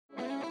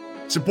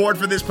Support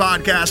for this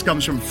podcast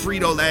comes from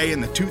Frito-Lay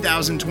and the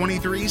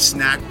 2023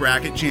 Snack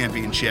Bracket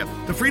Championship.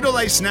 The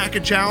Frito-Lay Snack-A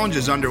Challenge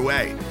is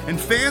underway, and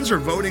fans are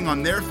voting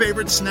on their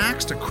favorite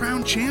snacks to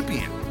crown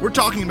champion. We're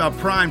talking about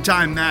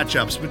prime-time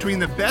matchups between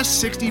the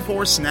best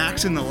 64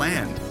 snacks in the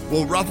land.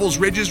 Will Ruffles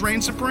Ridges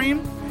reign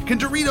supreme? Can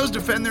Doritos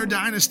defend their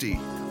dynasty?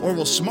 Or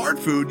will Smart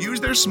Food use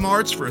their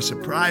smarts for a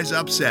surprise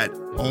upset?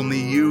 Only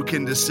you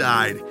can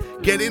decide.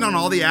 Get in on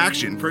all the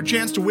action for a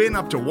chance to win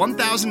up to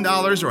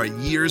 $1,000 or a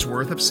year's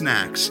worth of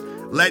snacks.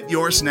 Let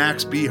your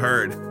snacks be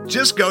heard.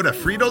 Just go to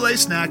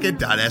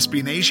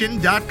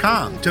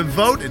fritolaysnacket.sbnation.com to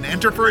vote and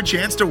enter for a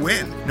chance to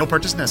win. No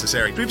purchase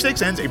necessary.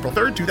 Sweepstakes ends April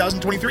 3rd,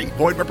 2023.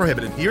 Void where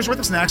prohibited. Year's worth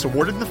of snacks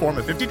awarded in the form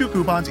of 52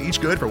 coupons, each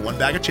good for one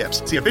bag of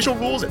chips. See official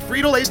rules at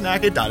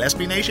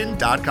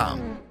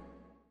fritolaysnacket.sbnation.com.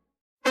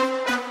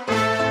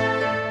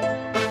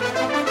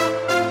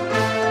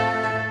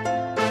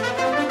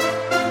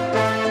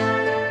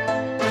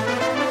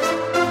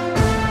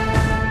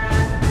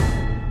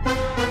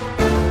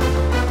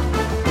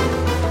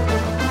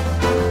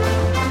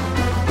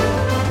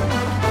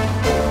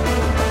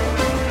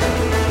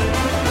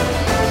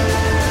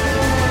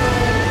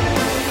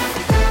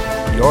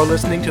 You're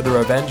listening to the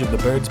Revenge of the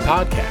Birds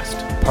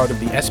podcast, part of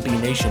the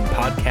SB Nation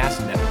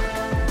Podcast Network.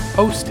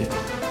 Hosted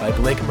by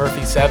Blake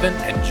Murphy 7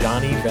 and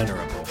Johnny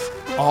Venerable.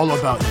 All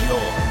about your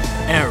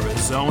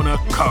Arizona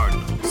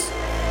Cardinals.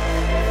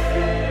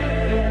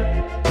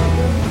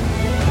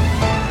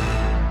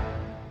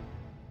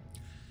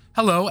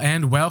 Hello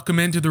and welcome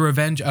into the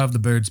Revenge of the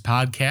Birds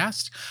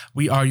podcast.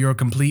 We are your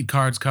complete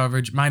cards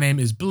coverage. My name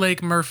is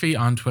Blake Murphy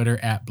on Twitter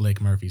at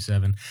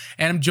BlakeMurphy7.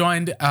 And I'm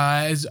joined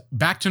as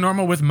back to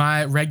normal with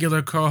my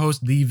regular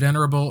co-host, the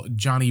Venerable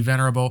Johnny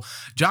Venerable.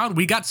 John,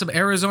 we got some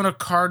Arizona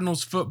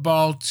Cardinals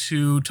football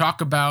to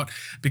talk about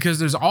because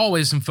there's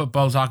always some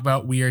football to talk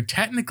about. We are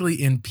technically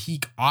in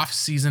peak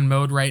off-season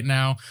mode right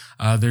now.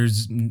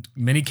 There's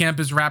minicamp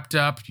is wrapped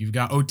up. You've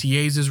got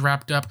OTAs is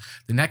wrapped up.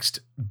 The next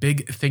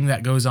big thing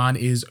that goes on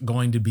is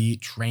going to be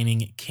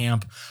training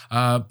camp.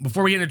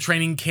 Before we get into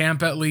training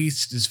camp, at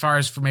least as far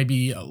as for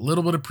maybe a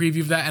little bit of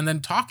preview of that, and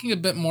then talking a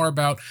bit more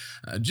about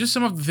just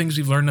some of the things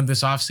we've learned in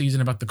this offseason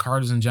about the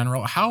Cardinals in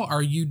general. How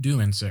are you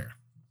doing, sir?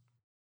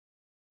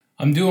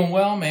 I'm doing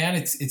well, man.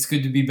 It's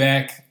good to be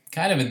back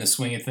kind of in the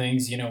swing of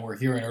things. You know, we're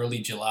here in early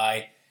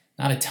July.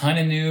 Not a ton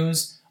of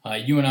news.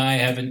 You and I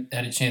haven't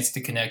had a chance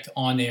to connect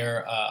on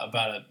air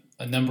about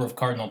a number of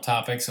Cardinal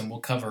topics, and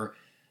we'll cover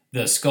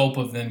the scope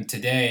of them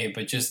today,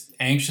 but just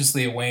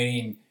anxiously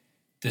awaiting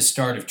the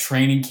start of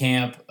training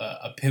camp,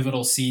 a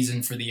pivotal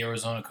season for the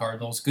Arizona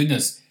Cardinals.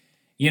 Goodness,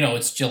 you know,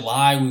 it's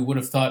July. We would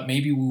have thought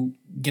maybe we'll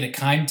get a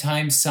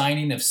time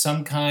signing of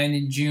some kind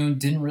in June.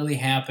 Didn't really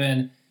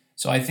happen.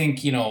 So I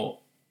think, you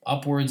know,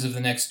 upwards of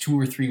the next 2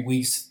 or 3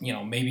 weeks, you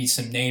know, maybe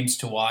some names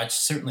to watch,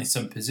 certainly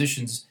some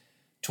positions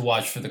to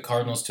watch for the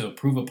Cardinals to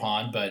improve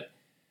upon, but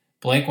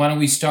Blake, why don't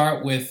we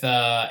start with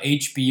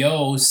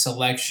HBO's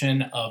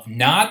selection of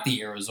not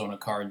the Arizona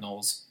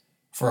Cardinals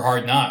for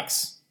Hard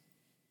Knocks?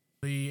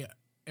 The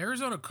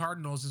Arizona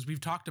Cardinals, as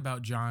we've talked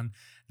about, John,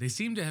 they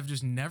seem to have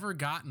just never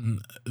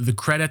gotten the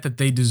credit that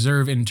they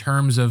deserve in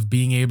terms of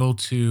being able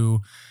to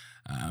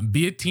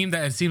be a team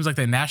that it seems like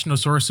the national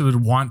source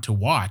would want to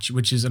watch,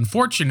 which is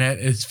unfortunate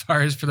as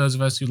far as for those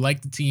of us who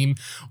like the team,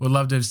 would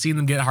love to have seen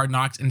them get Hard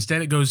Knocks.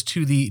 Instead, it goes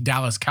to the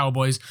Dallas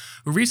Cowboys,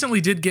 who recently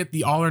did get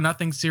the All or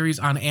Nothing series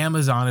on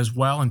Amazon as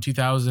well in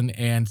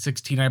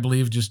 2016, I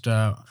believe, just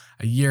a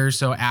year or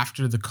so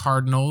after the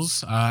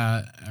Cardinals.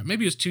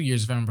 Maybe it was 2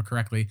 years, if I remember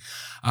correctly.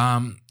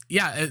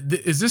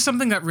 Is this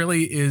something that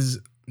really is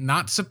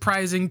not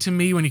surprising to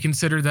me when you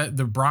consider that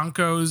the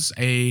Broncos,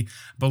 a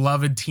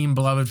beloved team,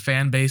 beloved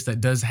fan base that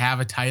does have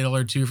a title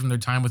or two from their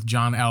time with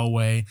John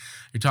Elway.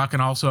 You're talking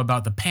also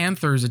about the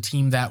Panthers, a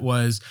team that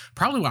was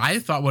probably what I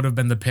thought would have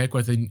been the pick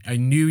with a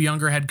new,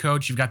 younger head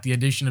coach. You've got the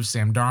addition of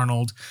Sam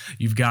Darnold.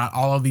 You've got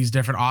all of these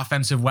different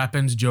offensive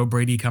weapons. Joe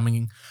Brady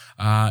coming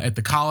at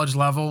the college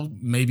level,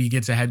 maybe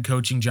gets a head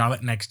coaching job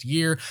at next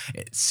year.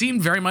 It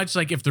seemed very much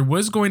like if there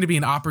was going to be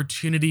an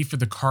opportunity for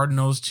the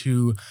Cardinals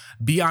to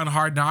be on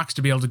Hard Knocks,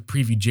 to be able to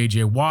preview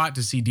J.J. Watt,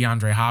 to see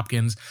DeAndre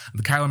Hopkins,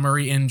 the Kyler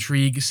Murray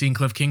intrigue, seeing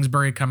Cliff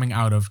Kingsbury coming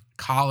out of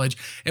college,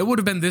 it would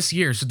have been this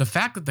year. So the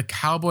fact that the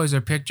Cowboys are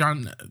picked,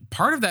 John,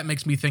 part of that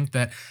makes me think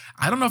that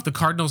I don't know if the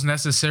Cardinals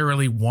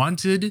necessarily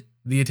wanted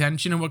the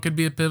attention in what could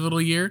be a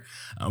pivotal year.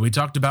 We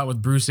talked about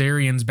with Bruce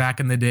Arians back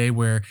in the day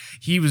where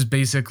he was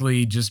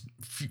basically just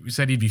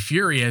said he'd be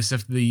furious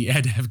if he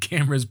had to have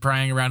cameras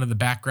prying around in the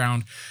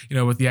background, you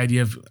know, with the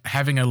idea of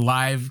having a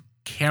live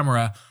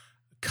camera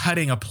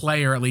cutting a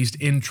player, at least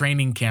in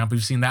training camp.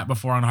 We've seen that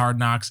before on Hard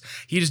Knocks.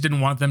 He just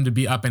didn't want them to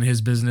be up in his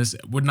business.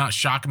 It would not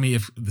shock me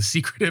if the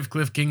secretive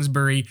Cliff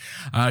Kingsbury,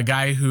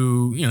 guy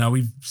who, you know,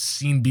 we've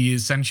seen be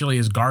essentially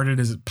as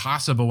guarded as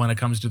possible when it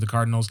comes to the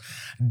Cardinals,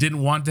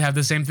 didn't want to have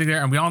the same thing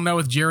there. And we all know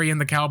with Jerry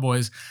and the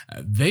Cowboys,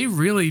 they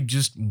really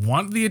just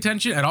want the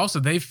attention. And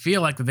also they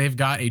feel like that they've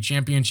got a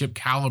championship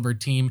caliber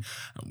team.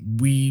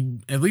 We,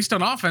 at least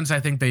on offense, I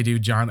think they do,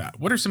 John.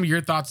 What are some of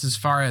your thoughts as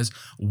far as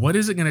what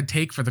is it going to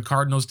take for the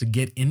Cardinals to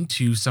get get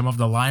into some of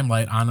the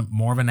limelight on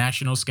more of a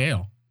national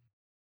scale.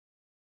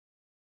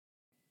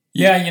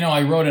 Yeah,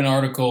 I wrote an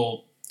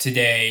article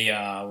today,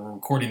 we're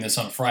recording this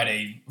on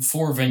Friday,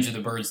 for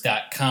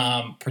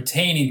RevengeOfTheBirds.com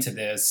pertaining to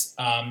this,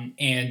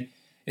 and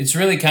it's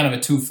really kind of a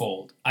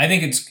twofold. I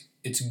think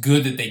it's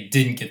good that they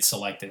didn't get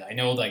selected. I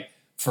know,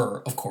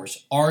 for, of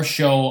course, our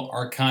show,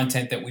 our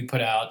content that we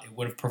put out, it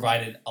would have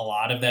provided a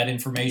lot of that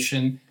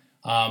information,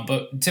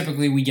 but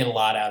typically we get a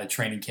lot out of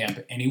training camp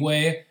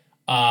anyway.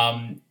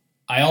 I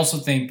also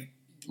think,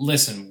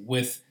 listen,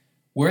 with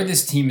where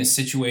this team is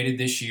situated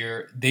this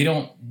year, they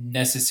don't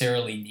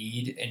necessarily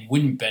need and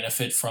wouldn't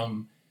benefit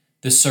from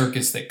the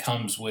circus that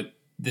comes with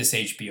this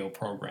HBO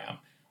program.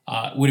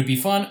 Would it be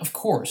fun? Of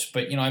course.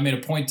 But, I made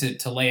a point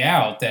to lay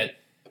out that,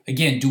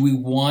 again, do we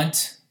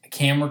want a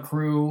camera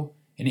crew,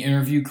 an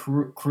interview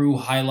crew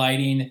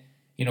highlighting,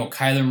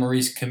 Kyler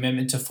Murray's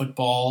commitment to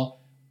football?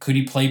 Could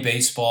he play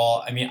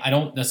baseball? I mean, I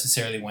don't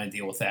necessarily want to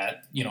deal with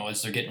that,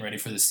 as they're getting ready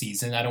for the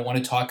season. I don't want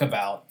to talk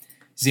about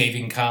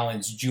Zaven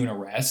Collins' June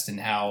arrest and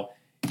how,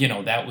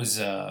 that was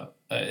a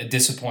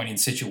disappointing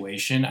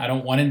situation. I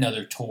don't want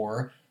another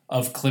tour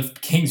of Cliff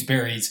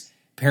Kingsbury's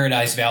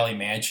Paradise Valley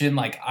Mansion.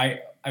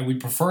 I would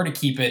prefer to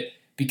keep it,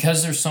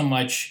 because there's so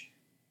much,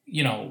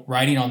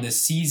 writing on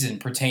this season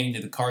pertaining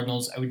to the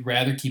Cardinals. I would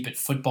rather keep it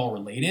football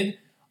related.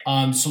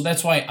 So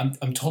that's why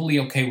I'm totally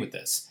okay with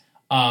this.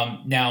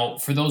 Now,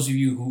 for those of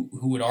you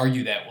who would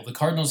argue that, well, the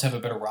Cardinals have a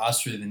better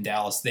roster than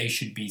Dallas, they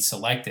should be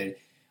selected.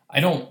 I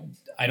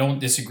don't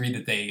disagree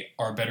that they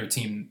are a better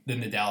team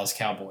than the Dallas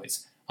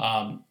Cowboys.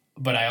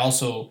 But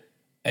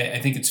I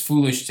think it's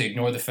foolish to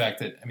ignore the fact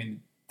that,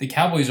 the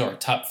Cowboys are a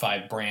top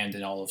 5 brand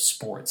in all of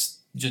sports,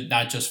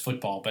 not just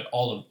football, but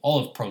all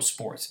of pro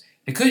sports.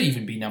 It could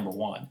even be number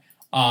 1.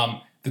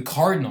 The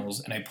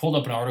Cardinals, and I pulled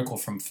up an article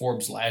from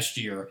Forbes last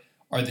year,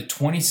 are the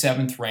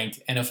 27th ranked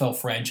NFL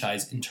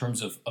franchise in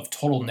terms of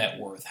total net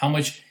worth. How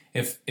much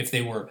if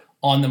they were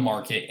on the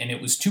market, and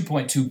it was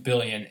 $2.2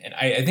 billion, and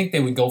I think they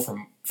would go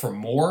for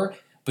more,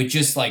 but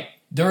just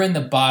they're in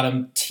the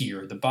bottom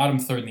tier, the bottom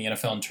third in the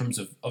NFL in terms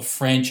of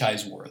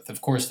franchise worth.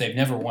 Of course, they've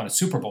never won a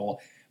Super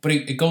Bowl, but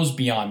it goes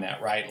beyond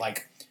that, right?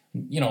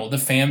 The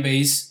fan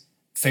base,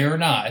 fair or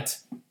not,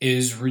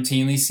 is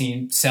routinely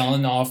seen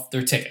selling off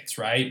their tickets,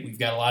 right? We've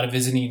got a lot of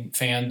visiting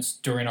fans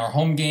during our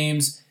home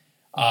games.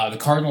 The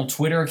Cardinal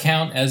Twitter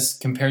account, as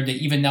compared to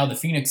even now the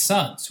Phoenix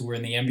Suns, who were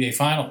in the NBA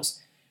Finals,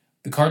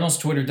 the Cardinals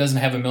Twitter doesn't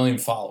have 1 million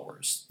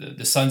followers.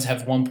 The Suns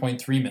have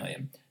 1.3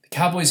 million. The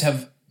Cowboys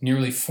have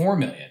nearly 4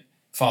 million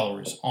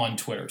followers on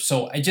Twitter.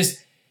 So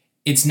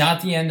it's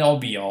not the end all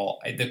be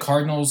all. The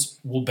Cardinals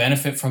will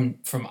benefit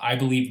from I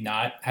believe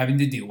not having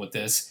to deal with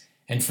this.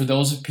 And for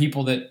those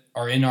people that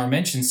are in our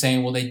mention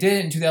saying, well, they did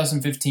it in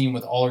 2015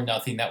 with All or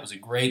Nothing, that was a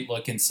great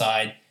look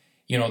inside,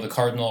 the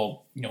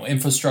Cardinal,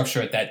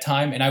 infrastructure at that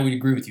time. And I would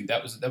agree with you.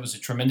 That was a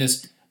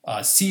tremendous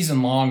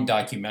season-long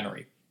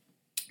documentary.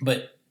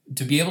 But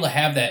to be able to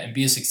have that and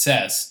be a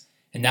success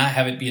and not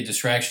have it be a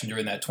distraction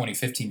during that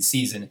 2015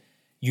 season,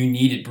 you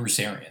needed Bruce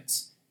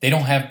Arians. They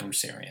don't have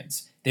Bruce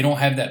Arians. They don't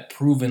have that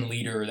proven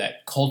leader,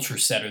 that culture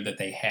setter that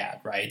they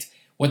had, right?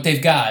 What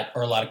they've got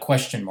are a lot of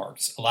question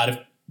marks, a lot of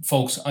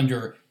folks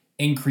under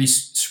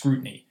increased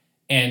scrutiny.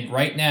 And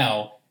right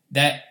now,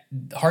 that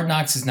Hard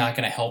Knocks is not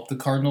going to help the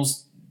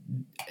Cardinals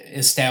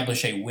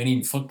establish a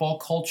winning football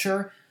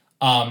culture.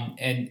 And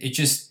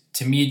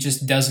to me, it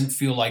just doesn't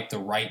feel like the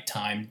right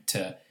time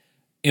to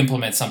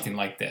implement something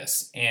like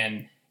this.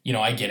 And,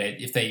 I get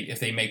it. If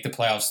they make the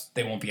playoffs,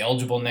 they won't be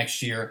eligible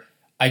next year.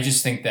 I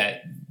just think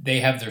that they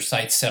have their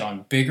sights set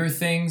on bigger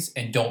things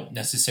and don't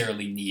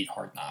necessarily need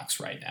Hard Knocks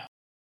right now.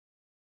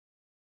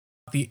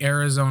 The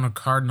Arizona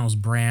Cardinals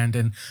brand,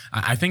 and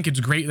I think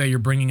it's great that you're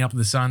bringing up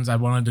the Suns. I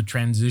wanted to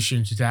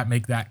transition to that,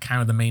 make that kind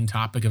of the main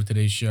topic of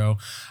today's show.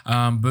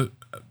 But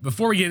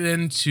before we get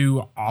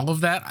into all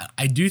of that,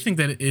 I do think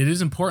that it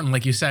is important,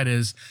 like you said,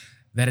 is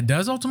that it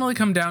does ultimately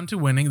come down to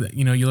winning. That,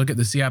 you look at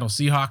the Seattle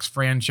Seahawks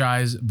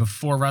franchise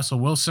before Russell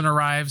Wilson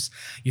arrives.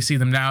 You see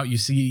them now. You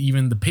see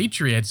even the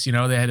Patriots. They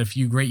had a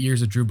few great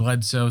years of Drew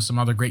Bledsoe, some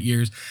other great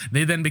years.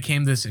 They then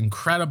became this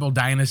incredible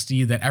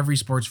dynasty that every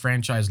sports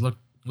franchise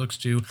looks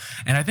to.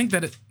 And I think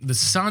that the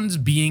Suns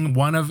being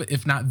one of,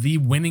 if not the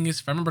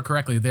winningest, if I remember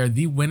correctly, they're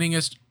the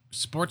winningest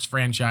sports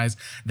franchise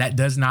that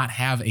does not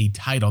have a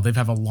title. They've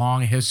have a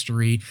long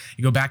history.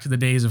 You go back to the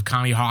days of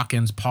Connie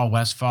Hawkins, Paul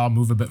Westphal,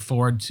 move a bit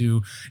forward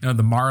to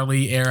the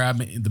Marley era,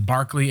 the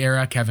Barkley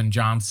era, Kevin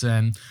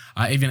Johnson,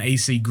 even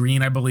AC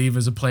Green, I believe,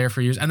 is a player for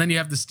years. And then you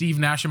have the Steve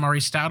Nash and Maury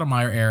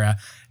Stoudemire era.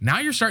 Now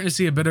you're starting to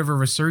see a bit of a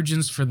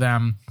resurgence for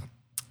them.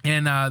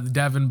 And the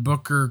Devin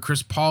Booker,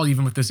 Chris Paul,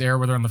 even with this era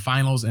where they're in the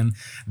finals. And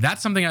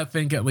that's something I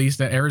think, at least,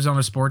 that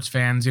Arizona sports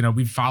fans,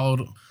 we've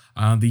followed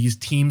these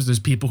teams. There's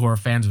people who are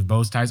fans of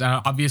both sides.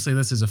 Obviously,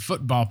 this is a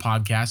football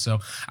podcast, so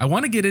I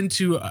want to get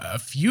into a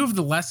few of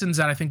the lessons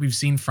that I think we've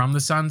seen from the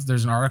Suns.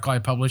 There's an article I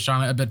published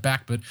on it a bit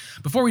back, but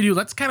before we do,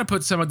 let's kind of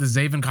put some of the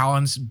Zaven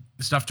Collins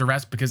stuff to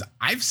rest, because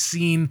I've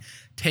seen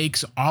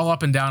takes all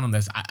up and down on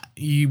this.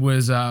 He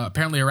was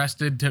apparently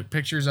arrested, took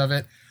pictures of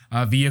it.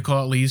 vehicle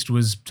at least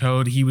was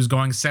towed. He was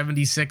going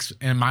 76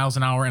 miles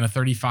an hour in a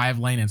 35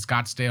 lane in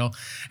Scottsdale.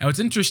 And what's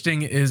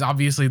interesting is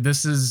obviously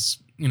this is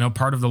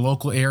part of the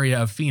local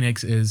area of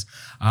Phoenix is,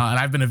 and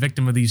I've been a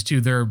victim of these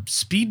too. There are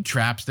speed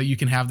traps that you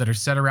can have that are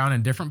set around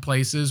in different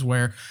places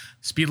where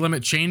speed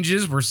limit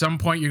changes, where some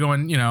point you're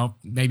going,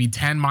 maybe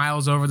 10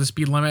 miles over the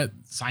speed limit,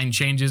 sign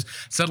changes.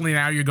 Suddenly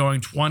now you're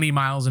going 20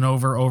 miles and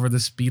over the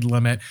speed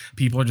limit.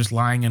 People are just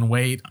lying in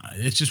wait.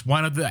 It's just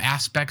one of the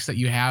aspects that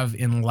you have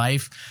in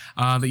life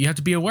that you have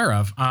to be aware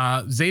of.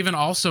 Zaven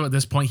also at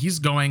this point, he's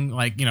going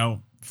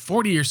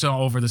 40 or so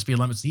over the speed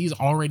limits. He's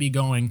already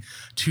going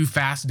too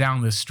fast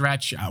down this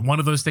stretch. One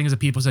of those things that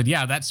people said,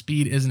 yeah, that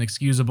speed isn't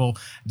excusable,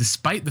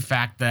 despite the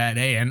fact that,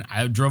 hey, and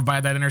I drove by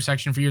that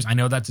intersection for years. I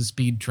know that's a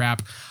speed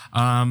trap.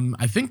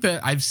 I think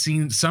that I've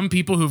seen some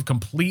people who've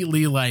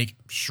completely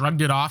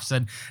shrugged it off,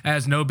 said,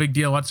 as no big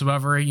deal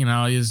whatsoever.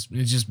 It's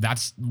just,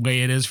 that's the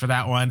way it is for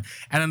that one.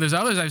 And then there's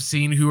others I've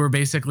seen who are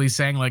basically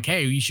saying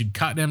hey, you should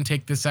cut him,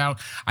 take this out.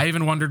 I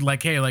even wondered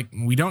hey,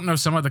 we don't know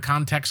some of the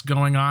context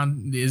going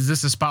on. Is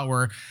this a spot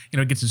where,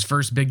 gets his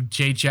first big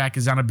paycheck,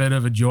 is on a bit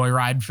of a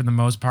joyride for the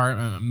most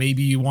part?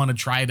 Maybe you want to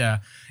try to,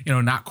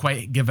 not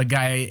quite give a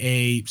guy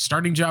a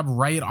starting job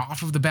right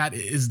off of the bat.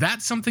 Is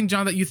that something,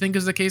 John, that you think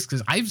is the case?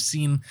 Because I've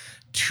seen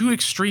two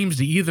extremes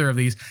to either of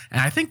these.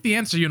 And I think the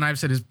answer you and I have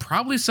said is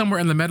probably somewhere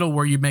in the middle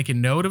where you make a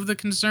note of the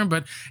concern,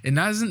 but it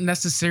doesn't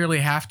necessarily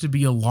have to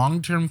be a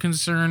long-term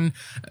concern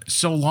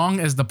so long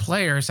as the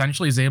player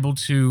essentially is able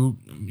to,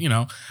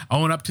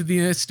 own up to the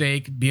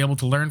mistake, be able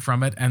to learn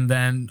from it, and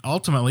then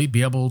ultimately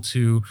be able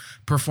to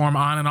perform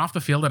on and off the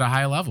field at a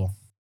high level.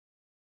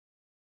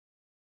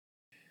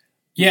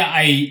 Yeah,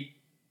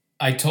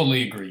 I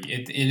totally agree.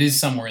 It is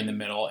somewhere in the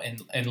middle.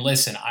 And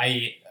listen,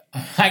 I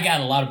got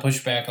a lot of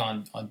pushback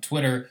on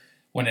Twitter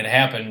when it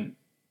happened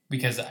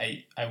because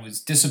I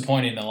was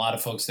disappointed in a lot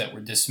of folks that were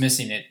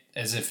dismissing it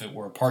as if it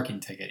were a parking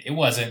ticket. It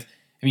wasn't.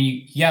 I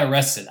mean, you got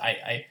arrested.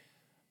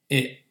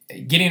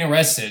 Getting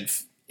arrested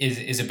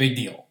is a big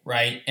deal,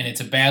 right? And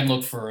it's a bad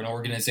look for an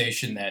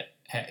organization that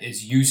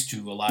is used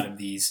to a lot of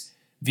these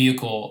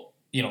vehicle,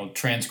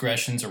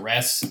 transgressions,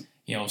 arrests.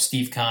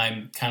 Steve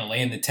Keim kind of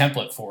laying the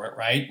template for it,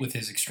 right, with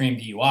his extreme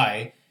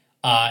DUI.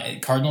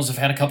 Cardinals have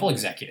had a couple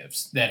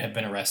executives that have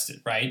been arrested,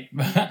 right?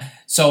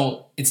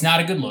 So it's not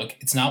a good look.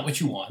 It's not what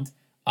you want.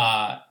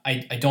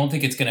 I don't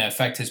think it's going to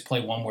affect his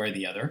play one way or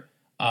the other.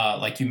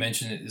 Like you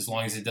mentioned, as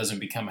long as it doesn't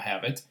become a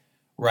habit,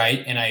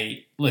 right? And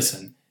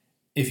listen,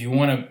 if you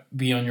want to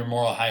be on your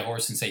moral high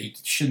horse and say he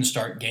shouldn't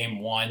start game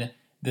one,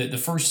 the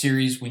first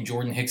series when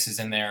Jordan Hicks is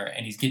in there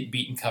and he's getting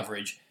beaten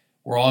coverage,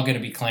 we're all going to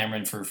be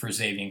clamoring for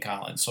Zaven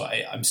Collins. So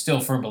I'm still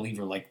a firm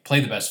believer, play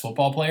the best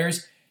football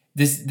players.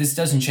 This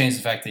doesn't change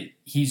the fact that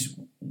he's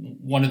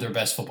one of their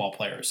best football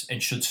players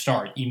and should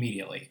start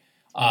immediately,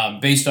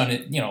 based on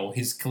it,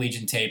 his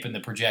collegiate tape and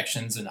the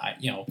projections, and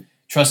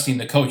trusting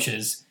the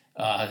coaches.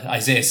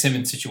 Isaiah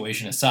Simmons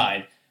situation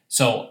aside.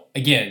 So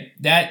again,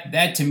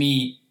 that to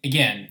me,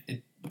 again,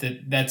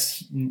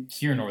 that's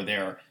here nor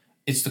there.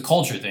 It's the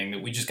culture thing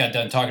that we just got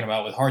done talking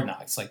about with Hard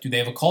Knocks. Do they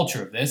have a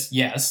culture of this?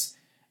 Yes.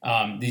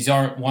 These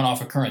aren't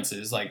one-off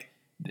occurrences.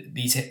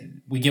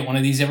 We get one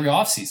of these every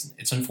offseason.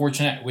 It's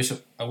unfortunate.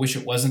 I wish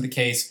it wasn't the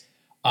case.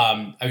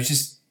 I was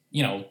just,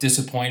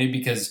 disappointed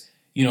because,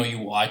 you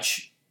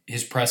watch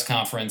his press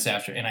conference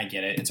after, and I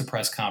get it, it's a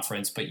press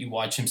conference, but you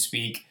watch him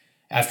speak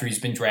after he's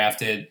been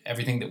drafted,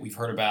 everything that we've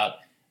heard about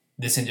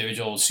this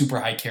individual, super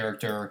high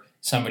character,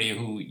 somebody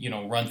who,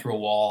 run through a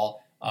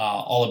wall,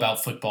 all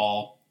about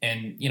football.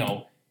 And,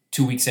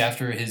 2 weeks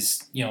after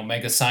his,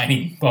 mega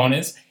signing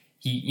bonus,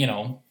 he,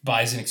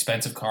 buys an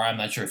expensive car. I'm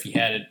not sure if he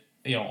had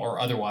it, or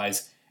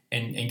otherwise,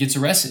 and gets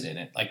arrested in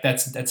it.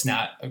 That's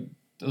not,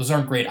 those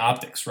aren't great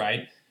optics,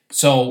 right?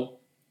 So,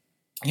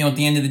 at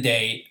the end of the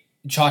day,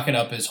 chalk it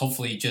up as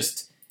hopefully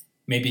just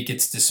maybe it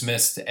gets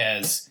dismissed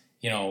as,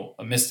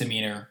 a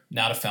misdemeanor,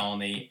 not a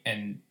felony,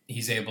 and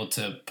he's able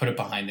to put it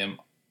behind him.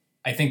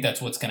 I think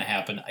that's what's going to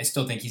happen. I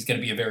still think he's going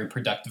to be a very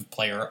productive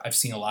player. I've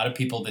seen a lot of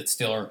people that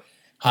still are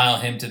high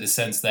on him to the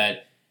sense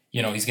that,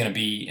 he's going to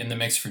be in the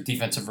mix for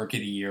Defensive Rookie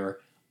of the Year.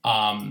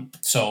 I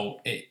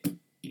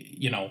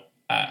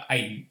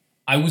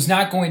was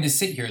not going to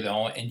sit here,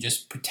 though, and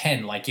just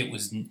pretend like it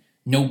was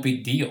no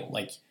big deal.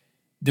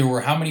 There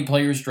were how many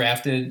players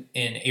drafted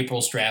in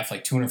April's draft,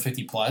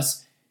 250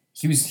 plus?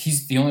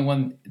 He's the only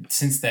one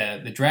since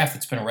the draft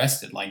that's been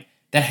arrested.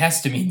 That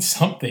has to mean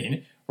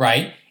something,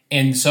 right?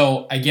 And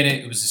so I get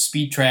it. It was a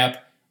speed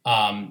trap.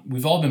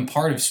 We've all been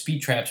part of speed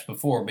traps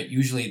before, but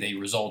usually they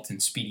result in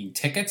speeding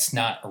tickets,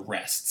 not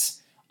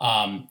arrests.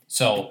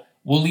 So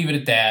we'll leave it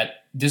at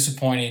that.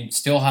 Disappointing.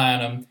 Still high on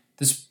him.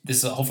 This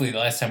is hopefully the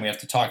last time we have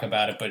to talk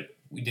about it, but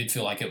we did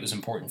feel like it was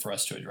important for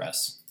us to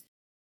address.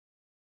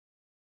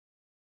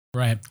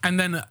 Right. And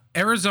then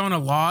Arizona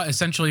law,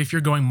 essentially, if you're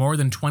going more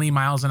than 20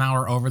 miles an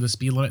hour over the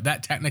speed limit,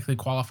 that technically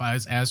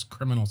qualifies as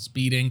criminal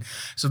speeding.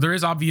 So there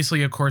is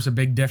obviously, of course, a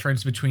big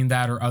difference between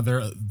that or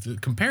other. The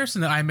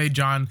comparison that I made,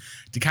 John,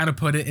 to kind of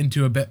put it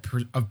into a bit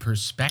of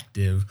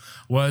perspective,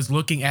 was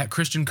looking at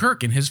Christian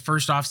Kirk in his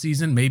first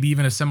offseason, maybe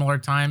even a similar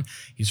time.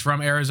 He's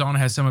from Arizona,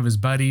 has some of his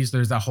buddies.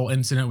 There's that whole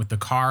incident with the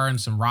car and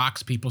some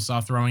rocks people saw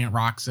throwing at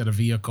rocks at a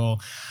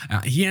vehicle.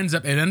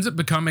 It ends up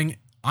becoming,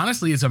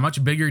 honestly, it's a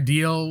much bigger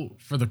deal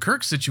for the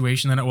Kirk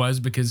situation than it was,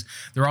 because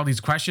there are all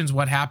these questions.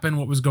 What happened?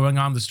 What was going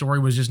on? The story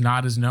was just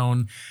not as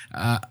known.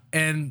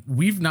 And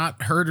we've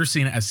not heard or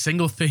seen a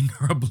single thing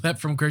or a blip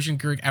from Christian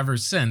Kirk ever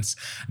since.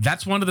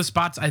 That's one of the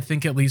spots, I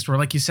think, at least, where,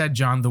 like you said,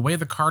 John, the way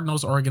the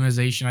Cardinals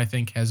organization, I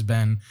think, has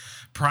been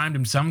primed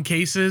in some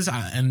cases,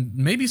 and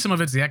maybe some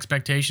of it's the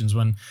expectations.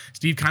 When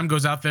Steve Keim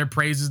goes out there,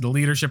 praises the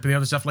leadership and the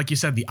other stuff, like you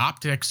said, the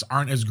optics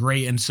aren't as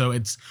great. And so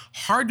it's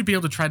hard to be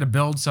able to try to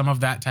build some of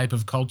that type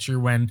of culture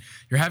when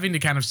you're having to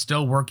kind of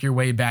still work your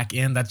way back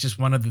in. That's just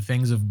one of the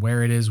things of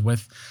where it is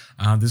with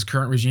this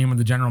current regime and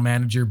the general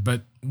manager.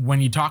 But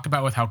when you talk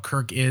about with how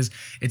Kirk is,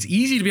 it's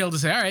easy to be able to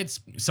say, all right, it's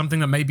something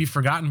that may be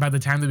forgotten by the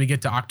time that we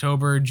get to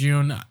October or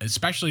June,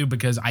 especially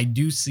because I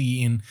do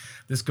see, and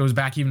this goes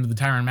back even to the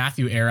Tyrann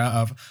Mathieu era,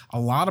 of a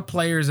lot of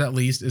players, at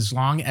least, as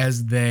long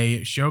as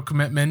they show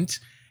commitment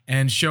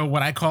and show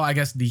what I call, I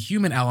guess, the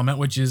human element,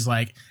 which is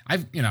like, a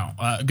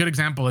good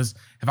example is,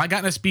 have I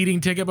gotten a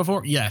speeding ticket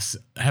before? Yes.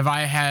 Have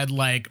I had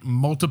like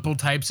multiple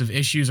types of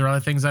issues or other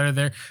things that are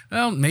there?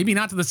 Well, maybe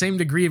not to the same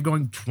degree of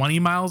going 20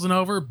 miles and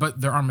over,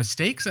 but there are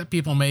mistakes that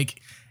people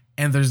make.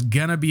 And there's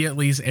going to be at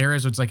least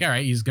areas where it's like, all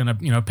right, he's going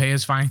to, pay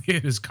his fine,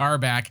 get his car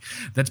back.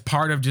 That's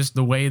part of just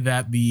the way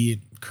that the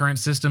current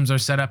systems are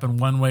set up in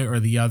one way or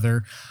the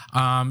other.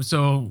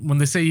 So when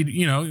they say,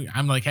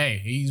 I'm like, hey,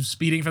 he's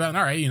speeding for that.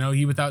 All right,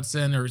 he without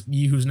sin, or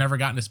he who's never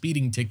gotten a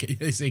speeding ticket,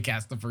 they say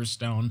cast the first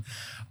stone.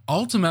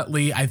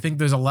 Ultimately, I think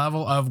there's a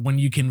level of when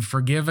you can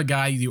forgive a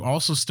guy, you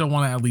also still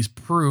want to at least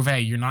prove,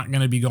 hey, you're not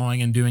going to be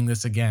going and doing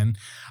this again.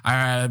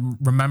 I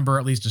remember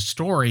at least a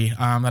story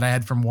that I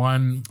had from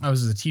I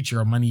was a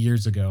teacher many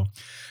years ago,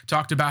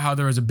 talked about how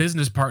there was a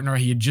business partner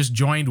he had just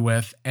joined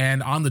with,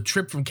 and on the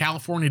trip from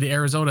California to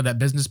Arizona, that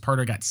business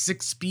partner got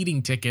 6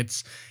 speeding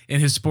tickets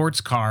in his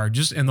sports car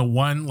just in the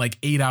one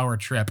 8-hour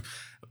trip.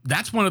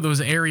 That's one of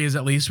those areas,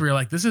 at least, where you're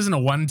like, this isn't a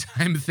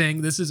one-time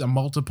thing. This is a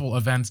multiple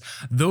events.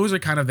 Those are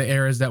kind of the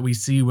areas that we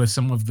see with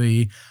some of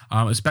the,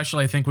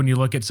 especially I think when you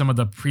look at some of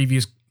the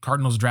previous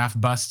Cardinals draft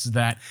busts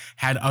that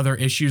had other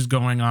issues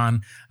going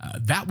on.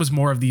 That was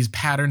more of these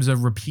patterns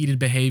of repeated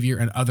behavior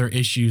and other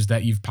issues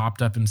that you've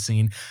popped up and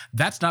seen.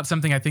 That's not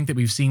something I think that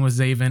we've seen with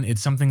Zaven.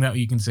 It's something that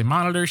you can say,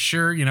 monitor,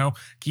 sure,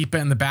 keep it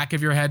in the back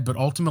of your head. But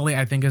ultimately,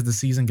 I think as the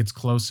season gets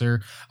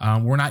closer,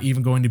 we're not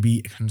even going to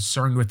be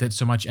concerned with it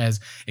so much as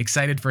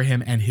excited for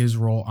him and his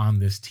role on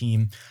this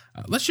team.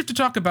 Let's shift to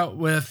talk about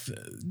with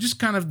just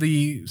kind of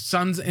the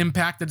Suns'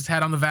 impact that it's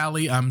had on the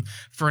Valley.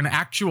 For an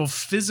actual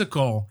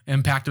physical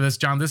impact of this,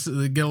 John,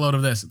 get a load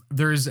of this.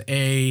 There's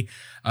a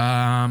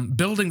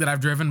building that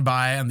I've driven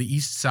by on the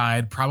east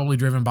side, probably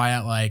driven by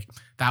it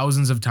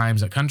thousands of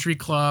times, at Country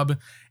Club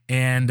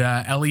and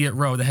Elliott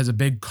Road, that has a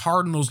big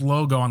Cardinals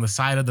logo on the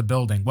side of the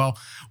building. Well,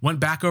 went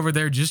back over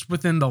there just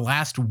within the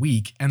last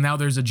week, and now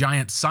there's a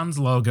giant Suns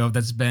logo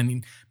that's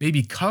been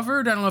maybe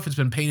covered. I don't know if it's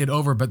been painted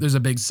over, but there's a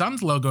big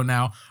Suns logo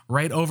now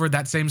right over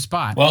that same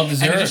spot. Well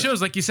deserved. And it just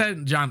shows, like you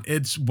said, John,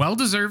 it's well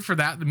deserved for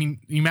that. I mean,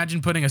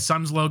 imagine putting a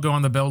Suns logo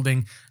on the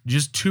building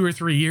just 2 or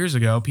 3 years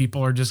ago.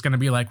 People are just going to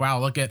be like,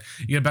 wow,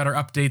 you better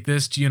update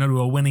this to,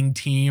 to a winning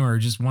team, or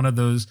just one of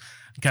those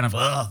kind of,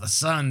 the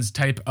Suns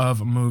type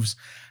of moves.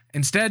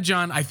 Instead,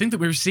 John, I think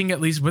that we're seeing,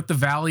 at least with the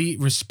Valley,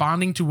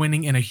 responding to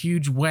winning in a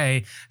huge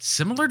way,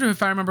 similar to,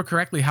 if I remember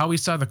correctly, how we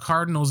saw the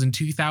Cardinals in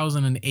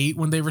 2008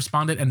 when they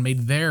responded and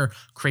made their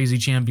crazy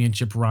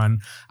championship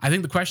run. I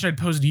think the question I'd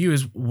pose to you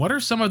is, what are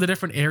some of the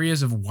different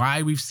areas of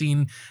why we've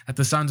seen that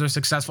the Suns are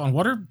successful, and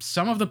what are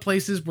some of the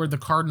places where the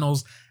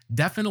Cardinals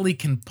definitely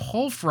can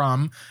pull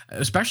from,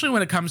 especially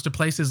when it comes to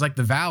places like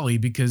the Valley?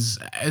 Because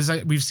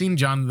we've seen,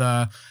 John,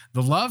 the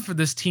love for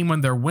this team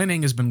when they're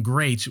winning has been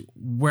great.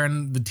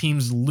 When the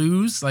teams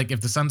lose, like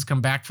if the Suns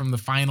come back from the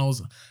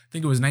finals, I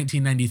think it was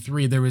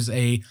 1993, there was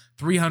a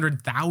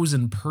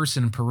 300,000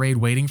 person parade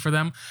waiting for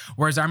them.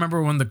 Whereas I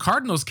remember when the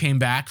Cardinals came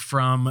back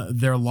from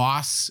their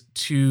loss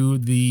to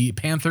the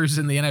Panthers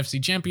in the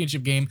NFC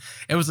Championship game,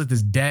 it was like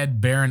this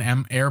dead,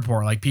 barren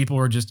airport. Like, people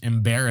were just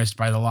embarrassed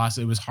by the loss.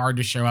 It was hard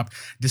to show up,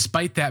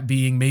 despite that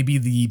being maybe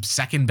the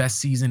second best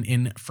season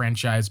in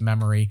franchise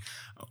memory.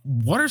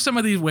 What are some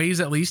of these ways,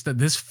 at least, that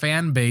this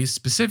fan base,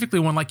 specifically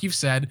one, like you've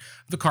said,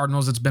 the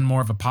Cardinals, it's been more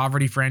of a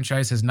poverty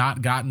franchise, has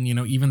not gotten,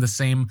 even the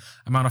same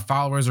amount of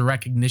followers or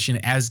recognition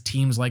as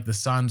teams like the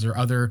Suns or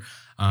other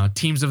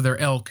teams of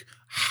their ilk?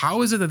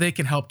 How is it that they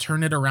can help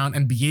turn it around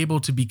and be able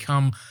to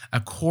become a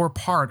core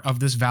part of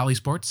this Valley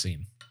sports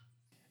scene?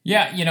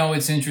 Yeah,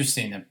 it's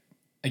interesting.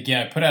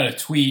 Again, I put out a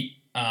tweet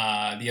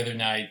the other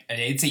night.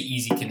 It's an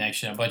easy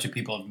connection. A bunch of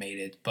people have made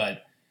it,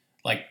 but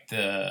like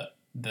the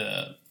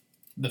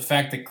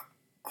fact that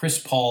Chris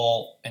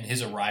Paul and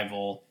his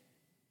arrival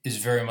is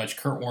very much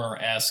Kurt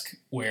Warner-esque,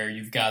 where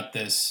you've got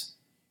this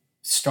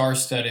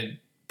star-studded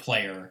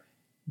player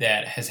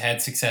that has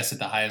had success at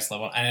the highest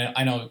level. And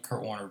I know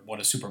Kurt Warner won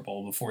a Super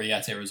Bowl before he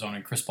got to Arizona,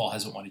 and Chris Paul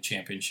hasn't won a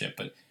championship.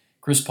 But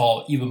Chris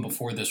Paul, even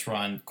before this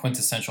run,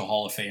 quintessential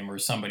Hall of Famer,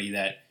 somebody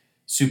that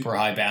super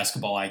high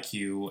basketball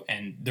IQ,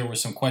 and there were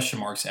some question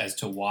marks as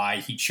to why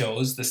he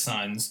chose the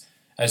Suns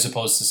as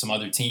opposed to some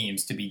other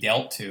teams to be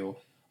dealt to.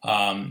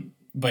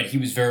 But he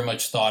was very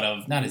much thought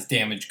of, not as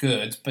damaged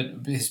goods,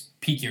 but his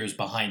peak years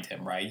behind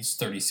him, right? He's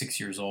 36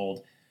 years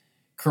old.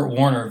 Kurt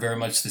Warner, very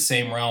much the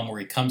same realm where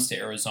he comes to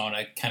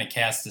Arizona, kind of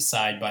cast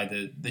aside by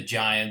the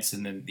Giants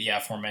and then the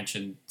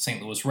aforementioned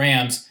St. Louis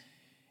Rams,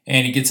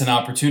 and he gets an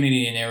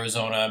opportunity in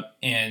Arizona,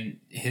 and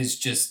his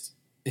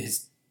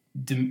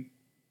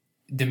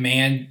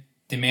demanding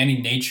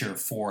nature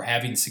for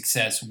having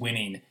success,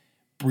 winning,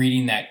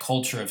 breeding that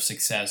culture of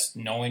success,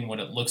 knowing what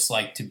it looks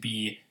like to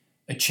be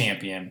a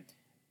champion.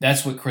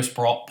 That's what Chris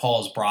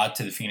Paul has brought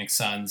to the Phoenix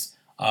Suns,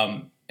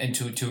 and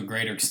to a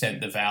greater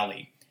extent the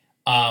Valley.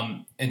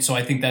 And so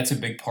I think that's a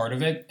big part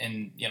of it.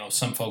 And,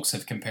 some folks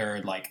have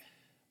compared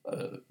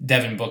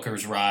Devin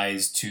Booker's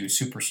rise to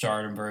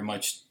superstardom, very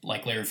much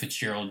like Larry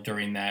Fitzgerald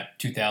during that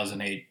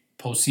 2008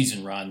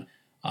 postseason run.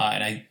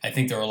 And I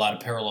think there are a lot of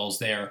parallels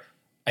there.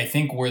 I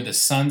think where the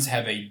Suns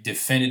have a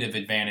definitive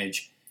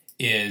advantage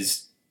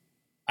is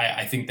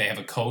I think they have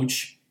a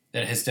coach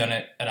that has done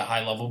it at a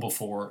high level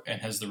before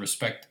and has the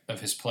respect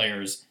of his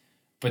players.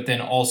 But then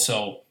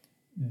also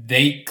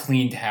they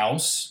cleaned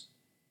house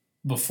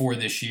before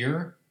this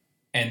year,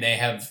 and they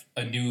have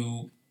a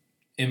new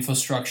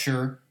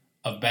infrastructure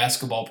of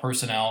basketball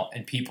personnel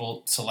and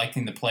people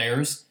selecting the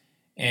players.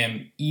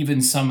 And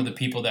even some of the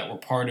people that were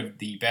part of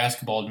the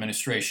basketball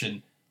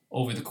administration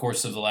over the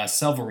course of the last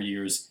several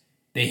years,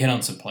 they hit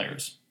on some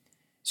players.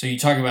 So you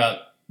talk about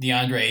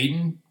DeAndre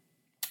Ayton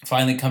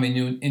finally coming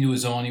into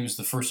his own. He was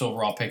the first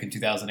overall pick in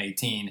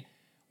 2018.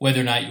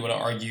 Whether or not you want to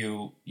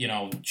argue,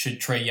 should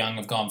Trae Young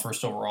have gone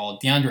first overall,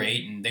 DeAndre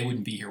Ayton, they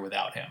wouldn't be here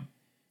without him.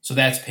 So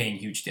that's paying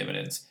huge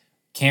dividends.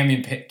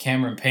 Cameron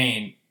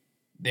Payne,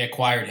 they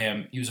acquired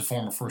him. He was a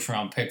former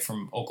first-round pick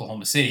from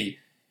Oklahoma City.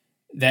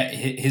 That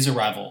his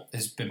arrival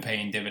has been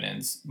paying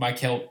dividends.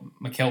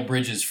 Mikal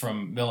Bridges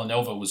from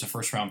Villanova was a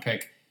first-round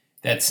pick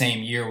that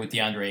same year with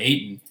DeAndre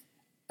Ayton.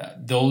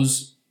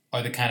 Those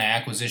are the kind of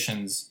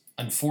acquisitions,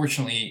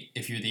 unfortunately,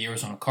 if you're the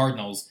Arizona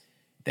Cardinals,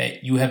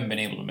 that you haven't been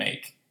able to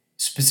make,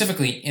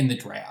 specifically in the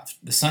draft.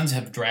 The Suns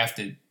have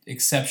drafted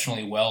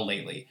exceptionally well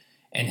lately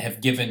and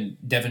have given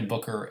Devin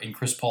Booker and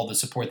Chris Paul the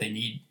support they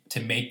need to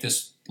make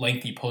this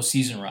lengthy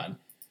postseason run.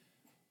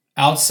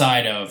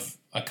 Outside of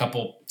a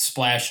couple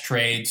splash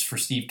trades for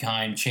Steve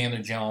Keim,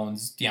 Chandler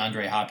Jones,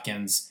 DeAndre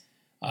Hopkins,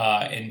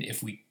 and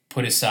if we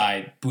put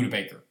aside Budda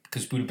Baker,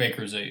 because Budda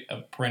Baker is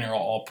a perennial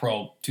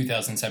All-Pro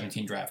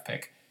 2017 draft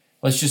pick.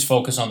 Let's just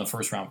focus on the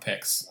first-round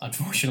picks.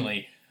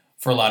 Unfortunately,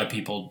 for a lot of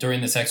people,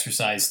 during this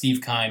exercise,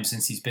 Steve Keim,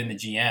 since he's been the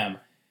GM,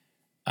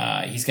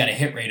 he's got a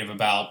hit rate of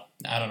about,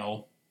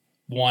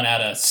 1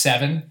 out of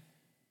 7.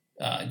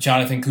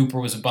 Jonathan Cooper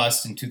was a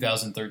bust in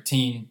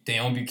 2013.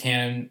 Deone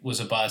Buchanan was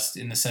a bust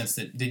in the sense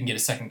that didn't get a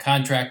second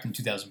contract in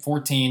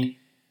 2014.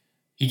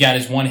 He got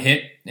his one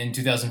hit in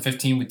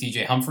 2015 with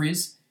DJ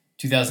Humphries.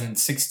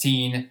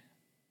 2016,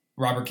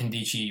 Robert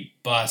Kondichi,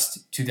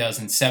 bust.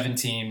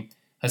 2017,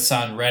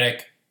 Hassan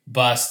Reddick,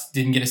 bust.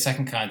 Didn't get a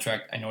second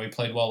contract. I know he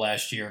played well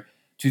last year.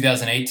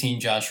 2018,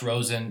 Josh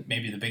Rosen,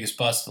 maybe the biggest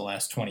bust of the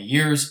last 20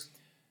 years.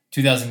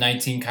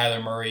 2019,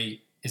 Kyler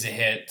Murray is a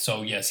hit.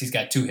 So, yes, he's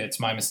got 2 hits.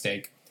 My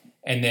mistake.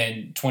 And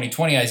then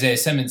 2020, Isaiah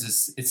Simmons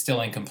is still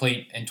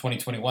incomplete. And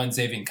 2021,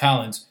 Zaven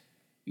Collins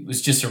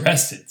was just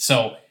arrested.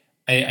 So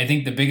I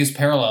think the biggest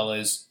parallel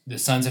is the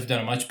Suns have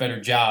done a much better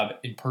job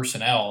in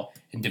personnel,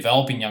 in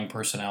developing young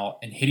personnel,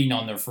 and hitting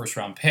on their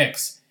first-round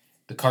picks.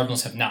 The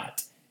Cardinals have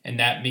not. And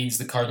that means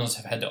the Cardinals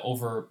have had to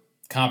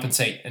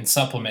overcompensate and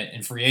supplement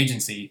in free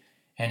agency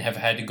and have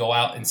had to go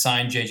out and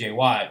sign J.J.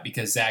 Watt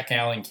because Zach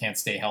Allen can't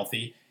stay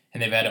healthy.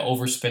 And they've had to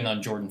overspend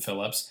on Jordan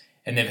Phillips.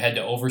 And they've had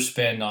to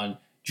overspend on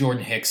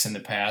Jordan Hicks in the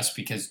past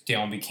because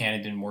Deone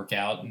Buchanan didn't work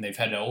out. And they've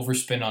had to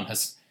overspend on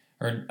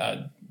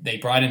they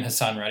brought in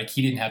Hassan Reddick.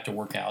 He didn't have to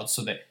work out,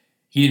 so they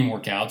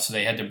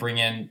had to bring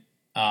in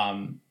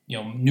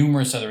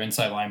numerous other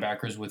inside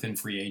linebackers within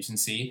free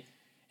agency.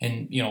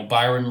 And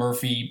Byron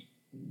Murphy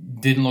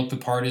didn't look the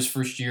part his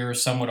first year,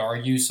 some would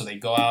argue. So they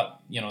go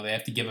out, they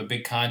have to give a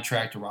big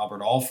contract to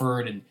Robert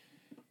Alford and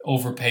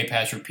overpay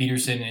Patrick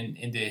Peterson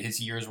into his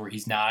years where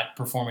he's not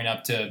performing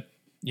up to,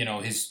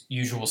 his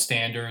usual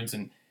standards.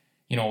 And,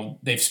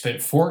 they've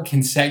spent 4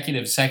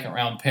 consecutive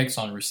second-round picks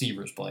on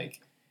receivers,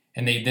 Blake.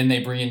 And then they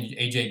bring in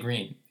A.J.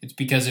 Green. It's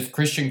because if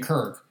Christian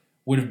Kirk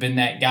would have been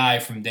that guy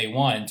from day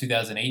one in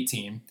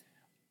 2018,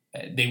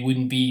 they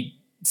wouldn't be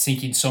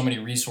sinking so many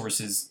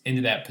resources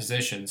into that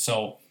position.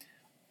 So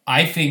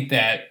I think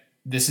that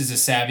this is a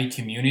savvy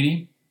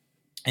community,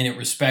 and it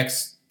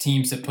respects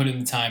teams that put in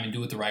the time and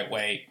do it the right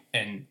way,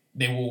 and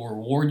they will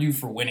reward you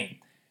for winning.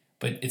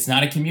 But it's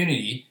not a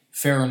community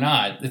fair or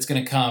not, that's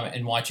going to come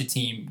and watch a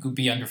team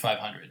be under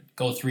 500,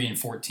 go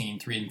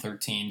 3-14,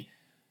 3-13,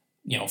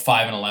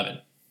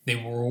 5-11. They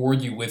will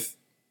reward you with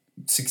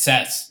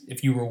success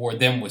if you reward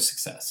them with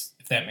success,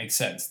 if that makes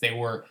sense. They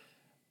were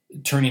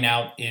turning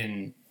out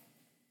in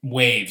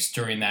waves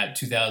during that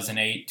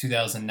 2008,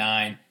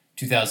 2009,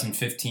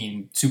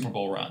 2015 Super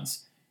Bowl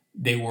runs.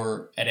 They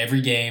were at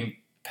every game,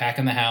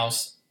 packing the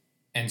house,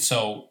 and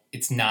so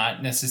it's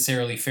not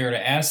necessarily fair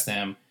to ask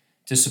them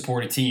to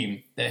support a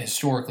team that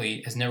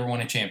historically has never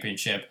won a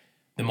championship,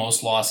 the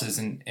most losses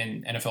in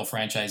NFL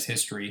franchise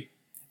history.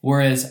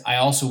 Whereas I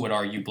also would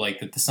argue, Blake,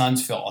 that the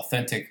Suns feel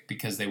authentic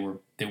because they were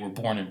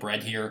born and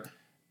bred here.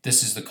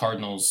 This is the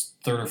Cardinals'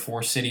 third or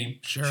fourth city.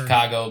 Sure.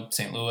 Chicago,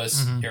 St.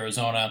 Louis,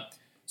 Arizona.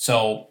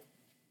 So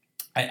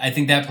I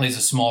think that plays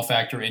a small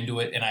factor into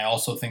it. And I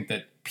also think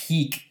that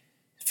peak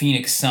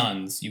Phoenix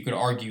Suns, you could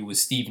argue with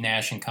Steve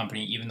Nash and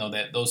company, even though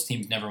that those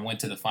teams never went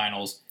to the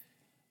finals,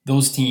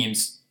 those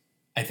teams,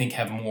 I think,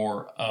 have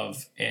more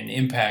of an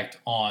impact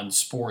on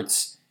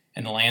sports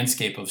and the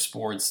landscape of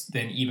sports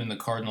than even the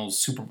Cardinals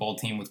Super Bowl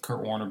team with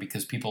Kurt Warner,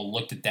 because people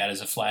looked at that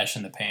as a flash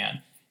in the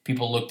pan.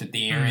 People looked at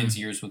the Arians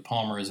years with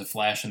Palmer as a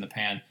flash in the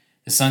pan.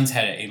 The Suns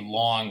had a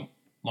long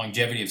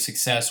longevity of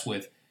success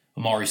with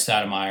Amari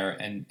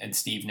Stoudemire and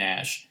Steve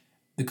Nash.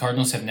 The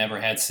Cardinals have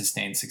never had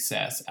sustained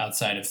success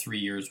outside of 3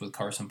 years with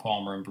Carson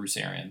Palmer and Bruce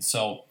Arians.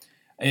 So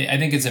I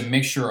think it's a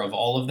mixture of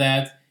all of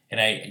that. And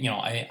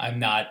I'm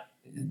not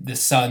the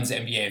Suns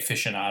NBA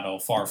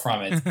aficionado, far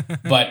from it.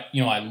 But,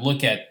 I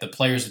look at the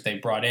players that they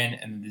brought in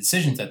and the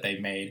decisions that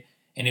they've made,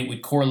 and it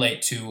would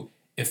correlate to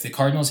if the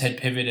Cardinals had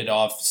pivoted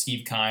off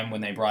Steve Keim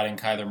when they brought in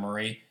Kyler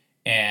Murray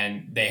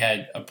and they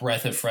had a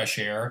breath of fresh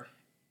air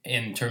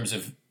in terms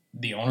of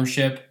the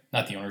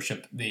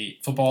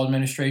football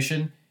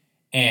administration,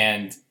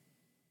 and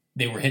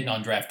they were hitting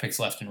on draft picks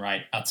left and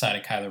right outside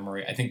of Kyler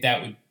Murray, I think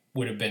that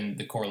would have been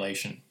the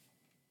correlation.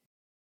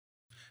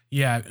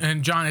 Yeah,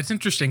 and John, it's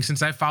interesting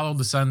since I followed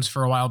the Suns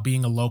for a while,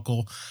 being a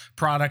local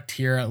product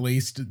here at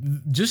least,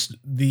 just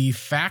the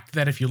fact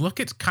that if you look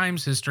at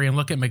Keim's history and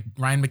look at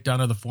Ryan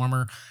McDonough, the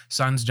former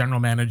Suns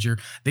general manager,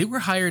 they were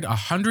hired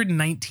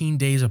 119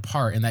 days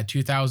apart in that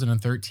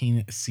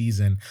 2013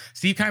 season.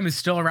 Steve Keim is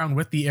still around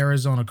with the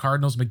Arizona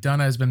Cardinals.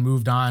 McDonough has been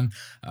moved on.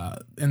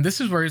 And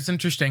this is where it's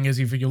interesting is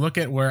if you look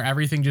at where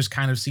everything just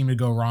kind of seemed to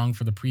go wrong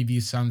for the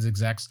previous Suns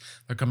execs,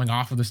 they're coming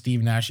off of the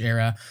Steve Nash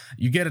era.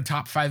 You get a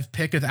top 5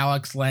 pick with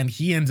Alex Len.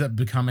 He ends up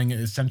becoming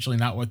essentially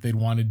not what they'd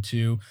wanted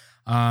to.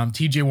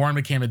 TJ Warren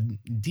became a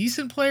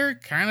decent player,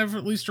 kind of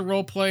at least a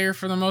role player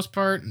for the most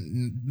part.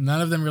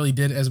 None of them really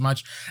did as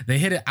much. They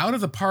hit it out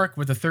of the park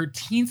with the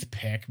 13th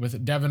pick,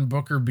 with Devin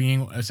Booker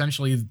being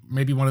essentially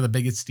maybe one of the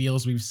biggest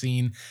steals we've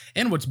seen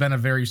in what's been a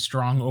very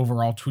strong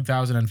overall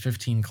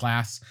 2015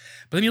 class.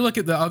 But then you look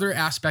at the other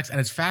aspects, and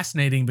it's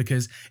fascinating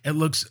because it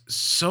looks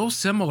so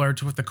similar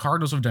to what the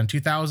Cardinals have done.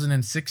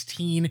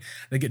 2016,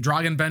 they get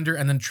Dragan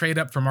and then trade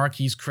up for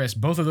Marquise Chris.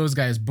 Both of those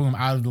guys, boom,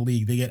 out of the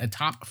league. They get a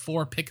top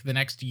 4 pick the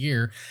next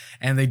year,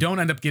 and they don't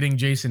end up getting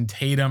Jason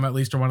Tatum, at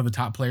least, or one of the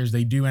top players.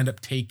 They do end up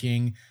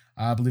taking,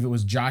 I believe it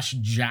was Josh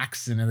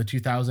Jackson in the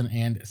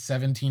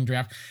 2017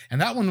 draft.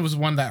 And that one was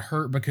one that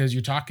hurt because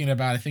you're talking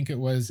about, I think it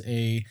was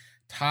a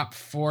top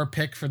 4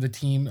 pick for the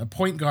team. A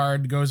point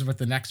guard goes with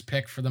the next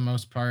pick for the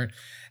most part.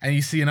 And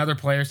you see another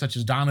player such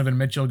as Donovan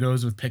Mitchell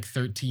goes with pick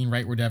 13,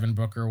 right where Devin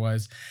Booker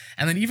was.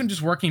 And then even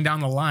just working down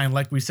the line,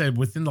 like we said,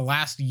 within the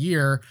last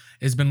year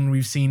has been when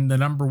we've seen the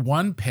number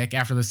 1 pick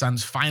after the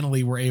Suns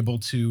finally were able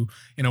to,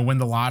 win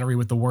the lottery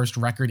with the worst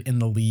record in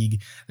the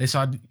league. They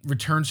saw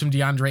returns from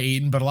DeAndre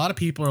Ayton, but a lot of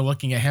people are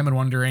looking at him and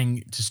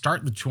wondering to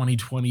start the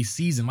 2020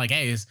 season, like,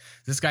 hey, is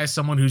this guy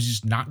someone who's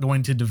just not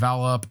going to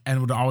develop,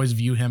 and would always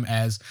view him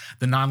as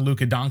the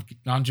non-Luka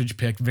Doncic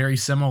pick, very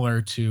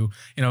similar to,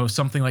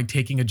 something like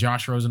taking a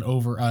Josh Rosen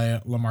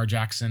over Lamar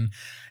Jackson.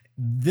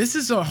 This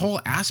is a whole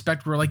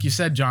aspect where, like you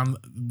said, John,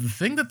 the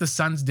thing that the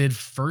Suns did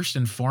first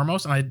and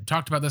foremost, and I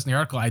talked about this in the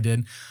article I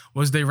did,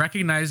 was they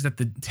recognized that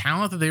the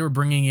talent that they were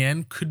bringing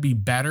in could be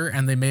better,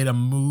 and they made a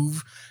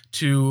move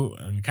to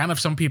kind of,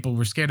 some people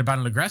were scared about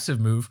an aggressive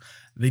move.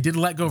 They did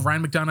let go of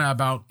Ryan McDonough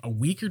about a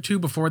week or two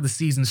before the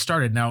season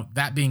started. Now,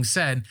 that being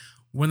said,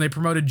 when they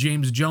promoted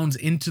James Jones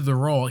into the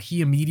role,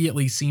 he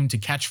immediately seemed to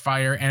catch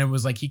fire, and it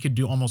was like he could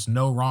do almost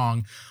no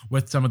wrong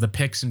with some of the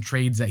picks and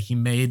trades that he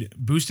made.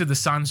 Boosted the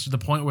Suns to the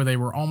point where they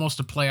were almost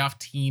a playoff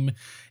team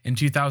in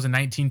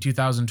 2019,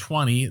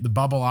 2020, the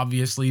bubble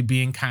obviously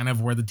being kind of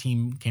where the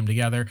team came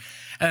together.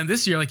 And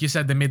this year, like you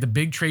said, they made the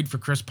big trade for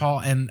Chris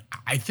Paul, and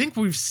I think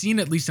we've seen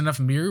at least enough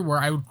mirror where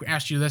I would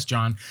ask you this,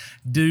 John.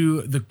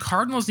 Do the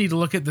Cardinals need to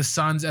look at the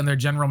Suns and their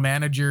general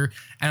manager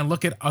and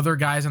look at other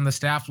guys on the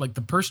staff? Like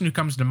the person who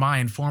comes to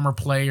mind, former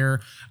player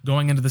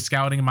going into the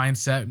scouting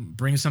mindset,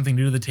 brings something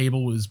new to the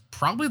table, was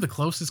probably the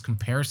closest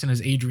comparison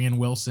as Adrian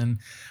Wilson,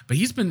 but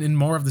he's been in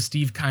more of the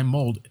Steve Keim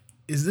mold.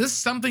 Is this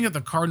something that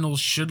the Cardinals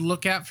should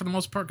look at for the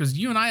most part? Because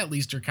you and I at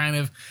least are kind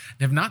of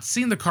have not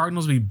seen the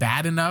Cardinals be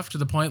bad enough to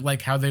the point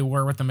like how they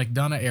were with the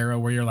McDonough era,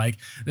 where you're like,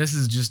 this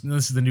is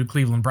the new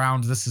Cleveland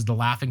Browns. This is the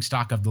laughing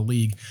stock of the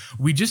league.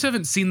 We just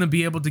haven't seen them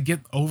be able to get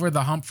over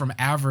the hump from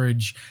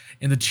average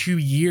in the 2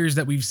 years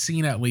that we've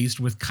seen, at least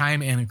with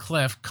Keim and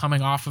Cliff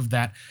coming off of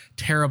that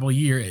terrible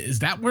year. Is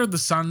that where the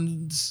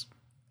Suns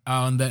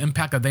the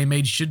impact that they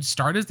made should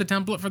start as the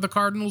template for the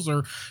Cardinals,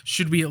 or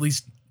should we at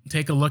least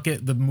take a look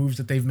at the moves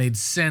that they've made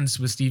since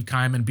with Steve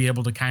Keim and be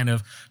able to kind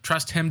of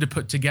trust him to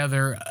put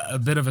together a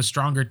bit of a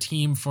stronger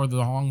team for the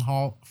long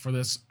haul for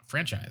this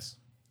franchise?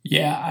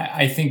 Yeah,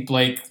 I think,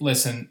 Blake,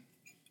 listen,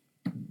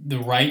 the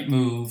right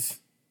move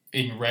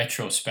in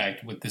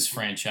retrospect with this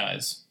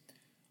franchise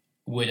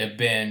would have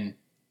been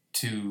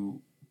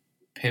to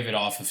pivot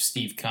off of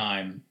Steve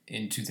Keim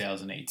in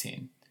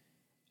 2018.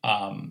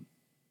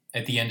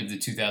 At the end of the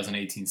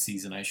 2018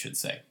 season, I should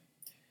say.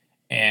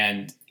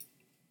 And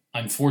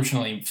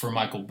unfortunately for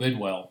Michael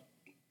Bidwell,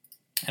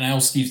 and I know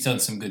Steve's done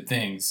some good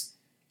things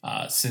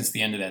since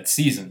the end of that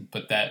season,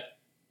 but that,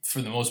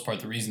 for the most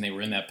part, the reason they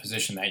were in that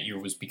position that year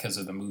was because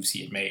of the moves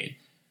he had made,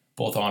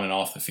 both on and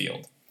off the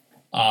field.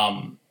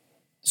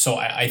 So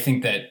I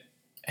think that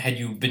had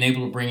you been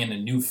able to bring in a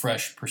new,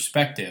 fresh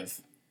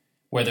perspective,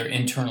 whether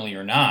internally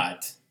or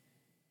not,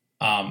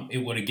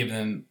 it would have given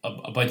them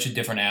a bunch of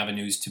different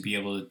avenues to be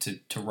able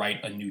to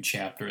write a new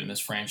chapter in this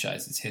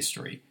franchise's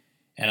history.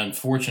 And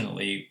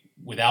unfortunately,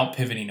 without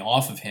pivoting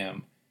off of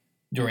him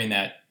during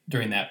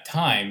that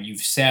time,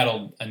 you've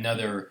saddled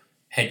another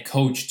head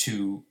coach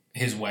to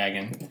his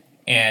wagon,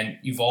 and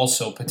you've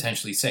also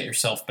potentially set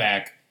yourself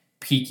back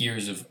peak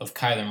years of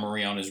Kyler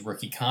Murray on his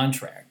rookie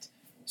contract.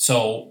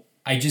 So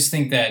I just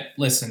think that,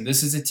 listen,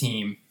 this is a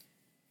team.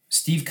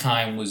 Steve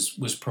Keim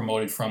was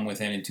promoted from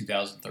within in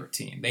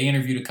 2013. They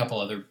interviewed a couple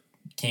other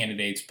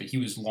candidates, but he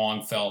was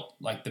long felt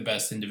like the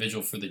best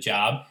individual for the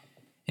job.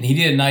 And he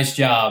did a nice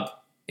job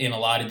in a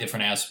lot of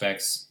different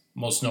aspects,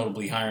 most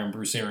notably hiring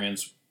Bruce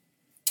Arians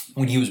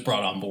when he was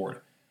brought on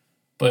board.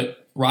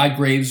 But Rod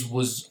Graves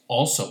was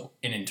also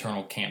an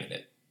internal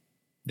candidate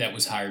that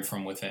was hired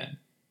from within.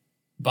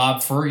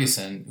 Bob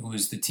Ferguson, who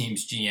was the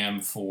team's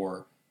GM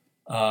for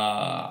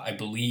I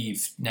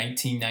believe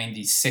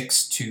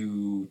 1996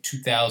 to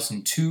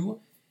 2002,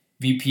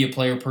 VP of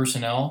Player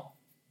Personnel,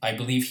 I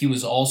believe he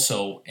was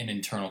also an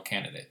internal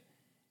candidate.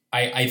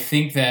 I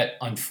think that,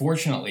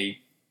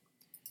 unfortunately,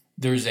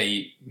 there's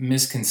a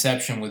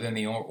misconception within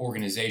the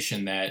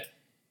organization that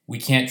we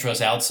can't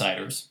trust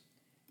outsiders.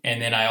 And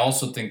then I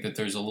also think that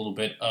there's a little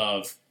bit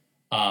of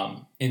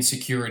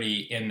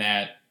insecurity in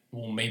that,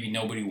 well, maybe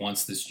nobody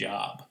wants this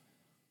job.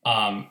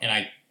 And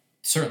I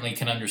certainly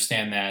can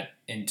understand that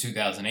in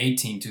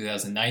 2018,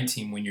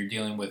 2019, when you're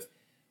dealing with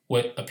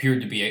what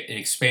appeared to be an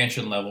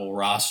expansion level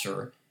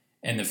roster,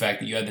 and the fact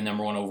that you had the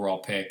number one overall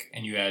pick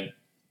and you had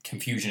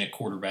confusion at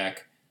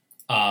quarterback.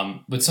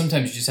 But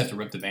sometimes you just have to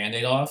rip the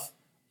Band-Aid off.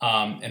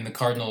 And the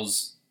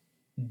Cardinals,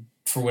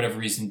 for whatever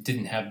reason,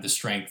 didn't have the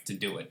strength to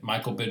do it.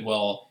 Michael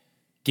Bidwell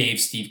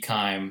gave Steve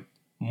Keim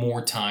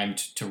more time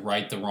to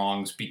right the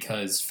wrongs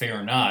because,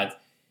 fair or not,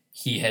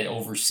 he had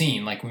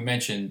overseen, like we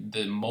mentioned,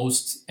 the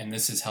most, and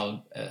this is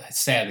how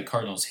sad the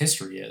Cardinals'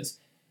 history is,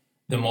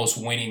 the most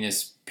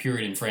winningest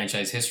period in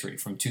franchise history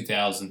from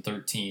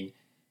 2013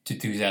 to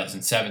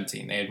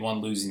 2017. They had one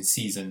losing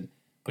season,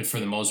 but for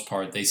the most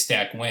part, they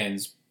stacked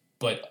wins.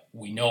 But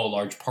we know a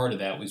large part of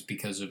that was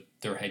because of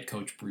their head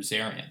coach, Bruce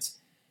Arians.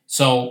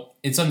 So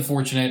it's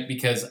unfortunate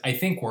because I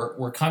think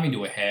we're coming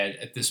to a head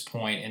at this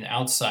point, and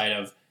outside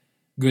of,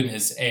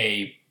 goodness,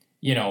 a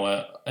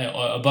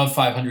above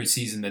 500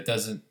 season that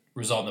doesn't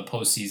result in the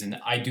postseason,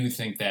 I do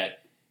think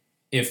that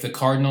if the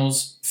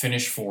Cardinals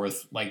finish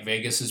fourth, like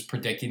Vegas is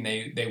predicting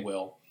they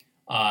will,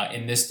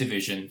 in this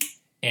division,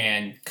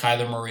 and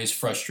Kyler Murray is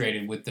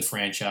frustrated with the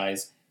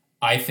franchise,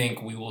 I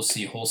think we will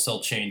see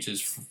wholesale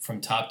changes from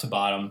top to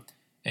bottom,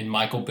 and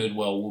Michael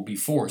Bidwell will be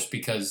forced,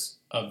 because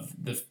of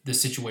the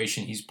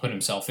situation he's put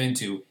himself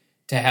into,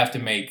 to have to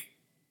make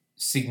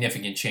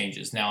significant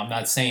changes. Now, I'm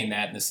not saying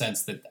that in the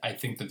sense that I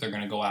think that they're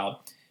going to go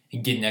out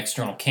and get an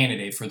external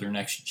candidate for their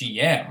next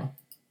GM,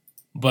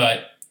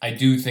 but I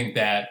do think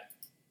that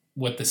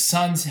what the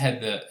Suns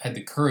had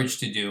the courage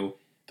to do,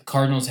 the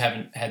Cardinals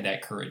haven't had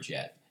that courage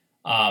yet.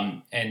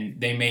 And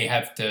they may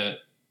have to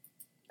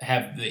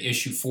have the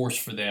issue forced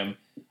for them.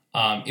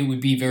 It would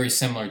be very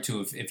similar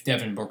to if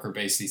Devin Booker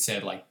basically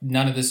said, like,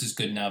 none of this is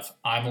good enough.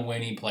 I'm a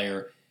winning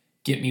player.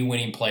 Get me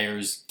winning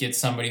players. Get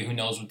somebody who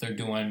knows what they're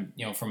doing,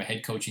 from a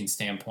head coaching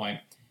standpoint.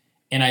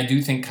 And I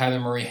do think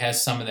Kyler Murray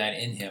has some of that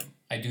in him.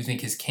 I do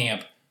think his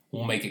camp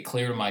will make it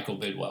clear to Michael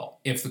Bidwell,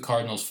 if the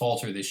Cardinals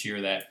falter this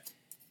year, that,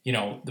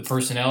 the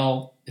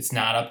personnel, it's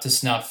not up to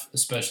snuff,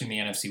 especially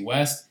in the NFC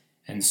West.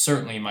 And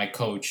certainly my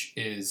coach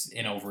is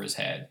in over his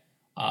head.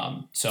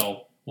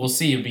 So we'll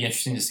see. It'll be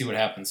interesting to see what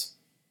happens.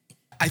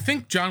 I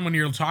think, John, when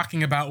you're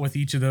talking about with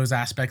each of those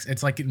aspects,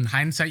 it's like in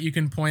hindsight you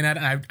can point at,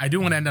 and I do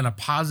want to end on a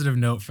positive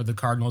note for the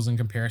Cardinals in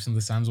comparison to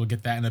the Suns. We'll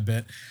get that in a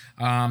bit.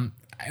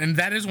 And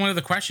that is one of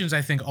the questions,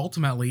 I think,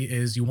 ultimately,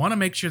 is you want to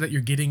make sure that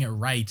you're getting it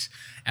right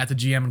at the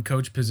GM and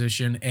coach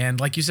position. And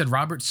like you said,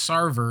 Robert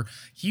Sarver,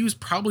 he was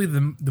probably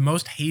the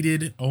most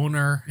hated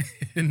owner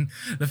in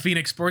the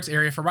Phoenix sports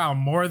area for a while,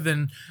 more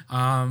than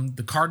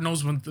the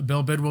Cardinals with the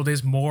Bill Bidwell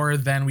days, more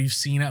than we've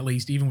seen, at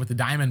least, even with the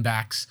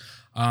Diamondbacks.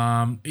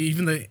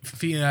 Even the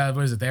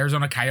the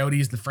Arizona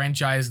Coyotes, the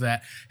franchise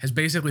that has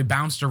basically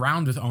bounced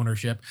around with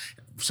ownership.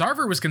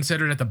 Sarver was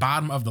considered at the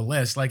bottom of the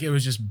list. Like, it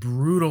was just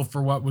brutal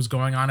for what was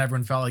going on.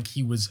 Everyone felt like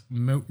he was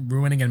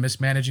ruining and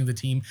mismanaging the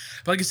team.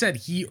 But like I said,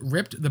 he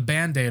ripped the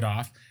Band-Aid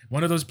off.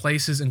 One of those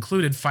places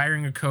included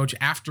firing a coach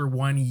after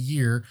 1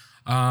 year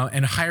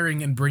and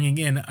hiring and bringing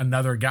in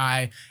another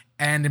guy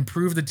and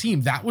improve the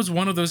team. That was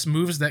one of those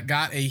moves that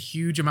got a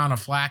huge amount of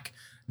flack,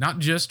 not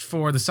just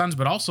for the Suns,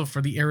 but also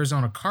for the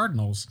Arizona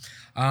Cardinals.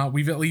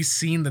 We've at least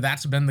seen that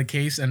that's been the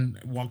case. And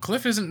while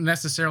Cliff isn't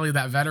necessarily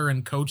that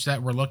veteran coach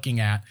that we're looking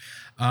at,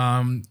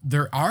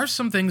 there are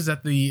some things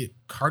that the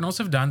Cardinals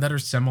have done that are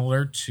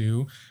similar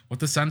to what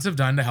the Suns have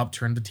done to help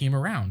turn the team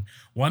around.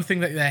 One thing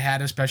that they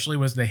had especially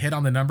was they hit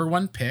on the number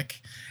one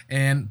pick.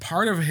 And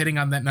part of hitting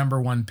on that number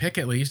one pick,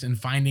 at least, and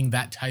finding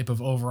that type of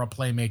overall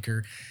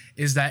playmaker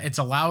is that it's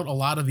allowed a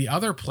lot of the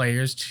other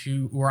players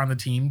who are on the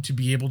team to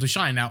be able to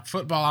shine. Now,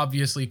 football,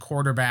 obviously,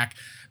 quarterback,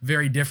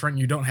 very different.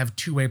 You don't have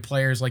two-way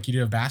players like you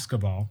do of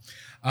basketball.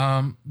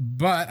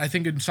 But I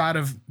think inside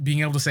of being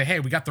able to say, hey,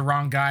 we got the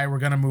wrong guy, we're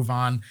going to move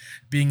on,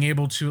 being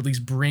able to at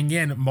least bring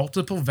in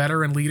multiple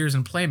veteran leaders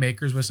and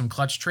playmakers with some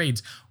clutch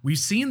trades. We've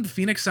seen the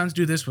Phoenix Suns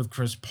do this with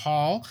Chris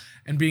Paul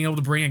and being able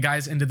to bring in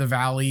guys into the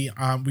Valley.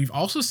 We've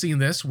also seen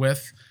this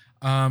with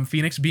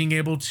Phoenix being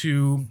able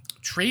to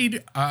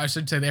trade, I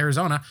should say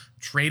Arizona,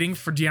 trading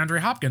for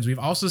DeAndre Hopkins. We've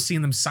also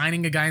seen them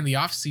signing a guy in the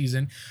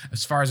offseason.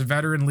 As far as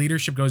veteran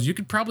leadership goes, you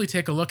could probably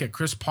take a look at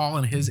Chris Paul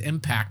and his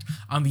impact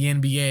on the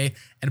NBA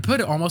and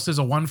put it almost as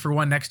a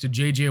 1-for-1 next to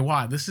J.J.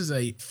 Watt. This is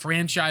a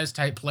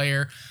franchise-type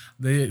player.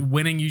 The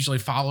winning usually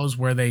follows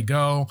where they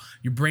go.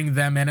 You bring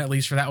them in, at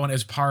least for that one,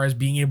 as far as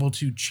being able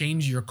to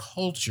change your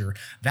culture.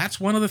 That's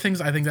one of the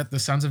things I think that the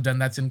Suns have done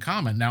that's in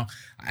common. Now,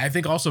 I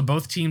think also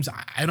both teams,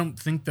 I don't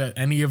think that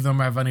any of them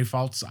have any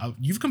faults.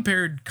 You've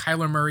compared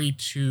Kyler Murray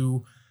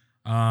to...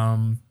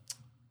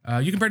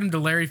 you compared him to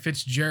Larry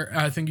Fitzgerald.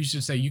 I think you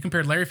should say you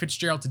compared Larry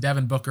Fitzgerald to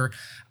Devin Booker.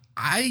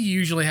 I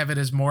usually have it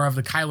as more of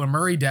the Kyler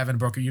Murray, Devin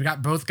Booker. You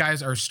got both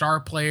guys are star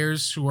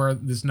players who are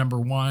this number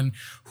one,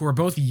 who are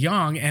both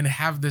young and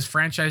have this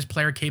franchise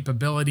player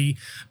capability.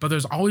 But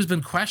there's always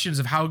been questions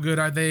of how good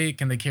are they?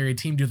 Can they carry a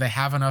team? Do they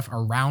have enough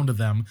around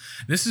them?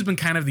 This has been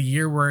kind of the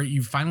year where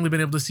you've finally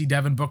been able to see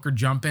Devin Booker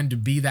jump in to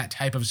be that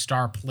type of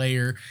star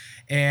player.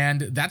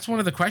 And that's one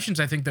of the questions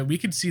I think that we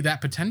could see that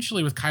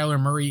potentially with Kyler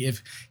Murray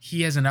if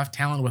he has enough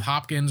talent with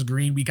Hopkins,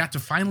 Green. We got to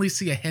finally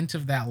see a hint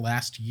of that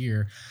last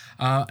year.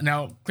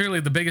 Now, clearly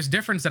the biggest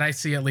difference that I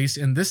see, at least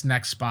in this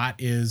next spot,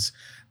 is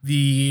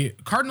the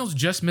Cardinals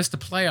just missed the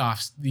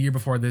playoffs the year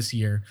before this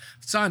year.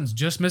 Suns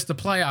just missed the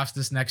playoffs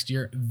this next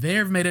year.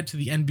 They've made it to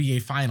the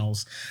NBA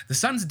Finals. The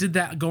Suns did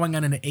that going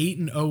on an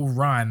 8-0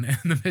 run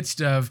in the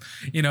midst of,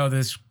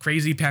 this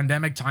crazy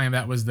pandemic time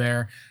that was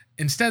there.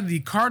 Instead, the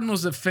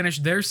Cardinals that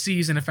finished their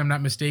season, if I'm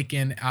not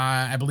mistaken,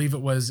 I believe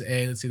it was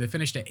they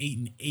finished at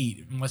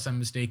 8-8, unless I'm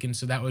mistaken.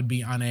 So that would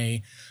be on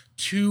a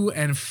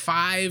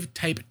 2-5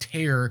 type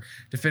tear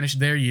to finish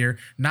their year.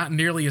 Not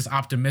nearly as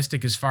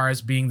optimistic as far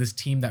as being this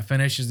team that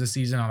finishes the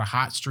season on a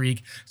hot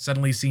streak,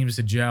 suddenly seems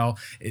to gel.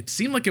 It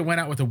seemed like it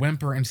went out with a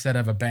whimper instead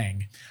of a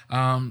bang.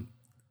 And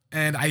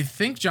I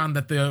think, John,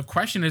 that the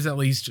question is at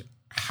least,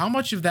 how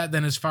much of that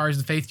then, as far as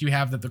the faith you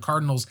have that the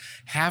Cardinals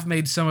have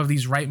made some of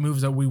these right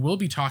moves that we will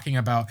be talking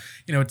about,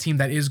 a team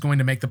that is going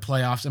to make the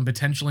playoffs and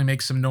potentially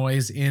make some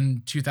noise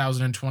in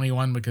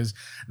 2021, because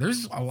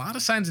there's a lot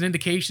of signs and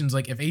indications,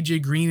 like if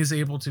AJ Green is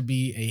able to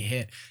be a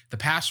hit, the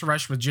pass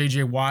rush with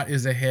JJ Watt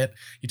is a hit.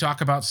 You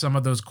talk about some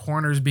of those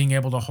corners being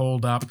able to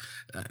hold up.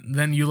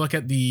 Then you look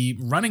at the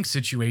running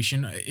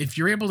situation. If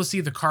you're able to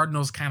see the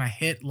Cardinals kind of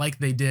hit like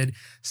they did,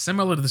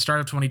 similar to the start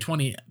of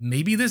 2020,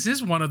 maybe this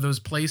is one of those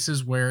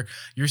places where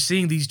you're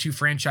seeing these two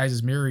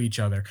franchises mirror each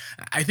other.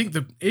 I think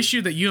the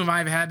issue that you and I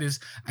have had is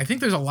I think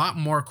there's a lot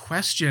more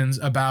questions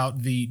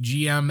about the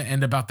GM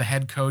and about the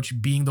head coach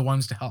being the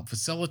ones to help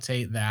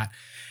facilitate that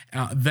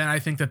than I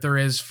think that there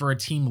is for a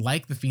team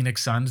like the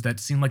Phoenix Suns that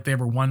seemed like they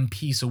were one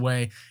piece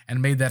away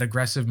and made that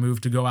aggressive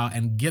move to go out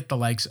and get the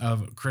likes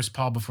of Chris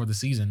Paul before the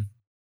season.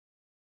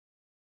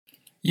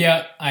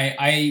 Yeah,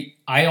 I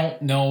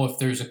don't know if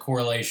there's a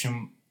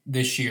correlation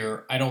this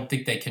year. I don't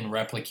think they can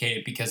replicate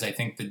it because I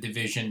think the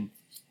division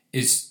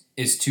is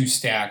too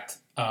stacked.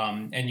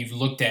 And you've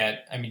looked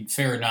at,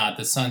 fair or not,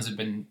 the Suns have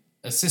been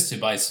assisted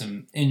by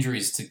some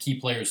injuries to key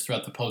players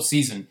throughout the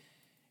postseason.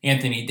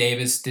 Anthony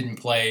Davis didn't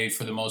play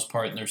for the most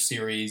part in their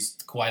series.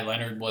 Kawhi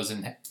Leonard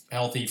wasn't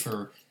healthy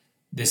for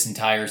this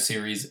entire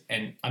series.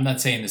 And I'm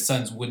not saying the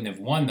Suns wouldn't have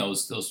won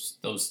those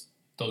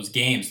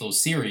games, those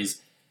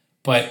series,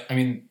 but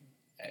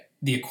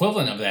the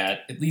equivalent of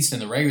that, at least in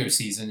the regular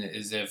season,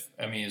 is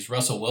is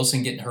Russell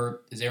Wilson getting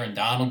hurt? Is Aaron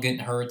Donald getting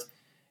hurt?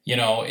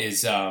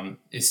 Is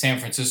San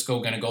Francisco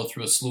going to go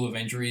through a slew of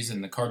injuries,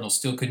 and the Cardinals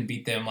still couldn't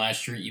beat them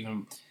last year,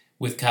 even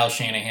with Kyle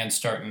Shanahan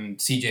starting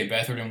C.J.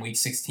 Beathard in Week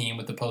 16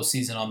 with the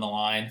postseason on the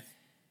line.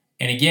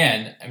 And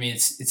again, I mean,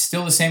 it's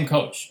still the same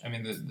coach. I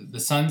mean, the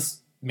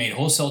Suns made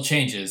wholesale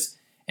changes,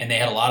 and they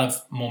had a lot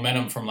of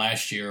momentum from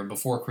last year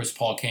before Chris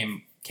Paul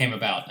came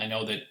about. I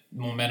know that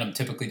momentum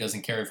typically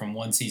doesn't carry from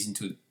one season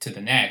to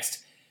the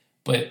next,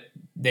 but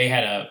they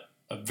had a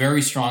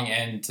very strong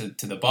end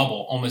to the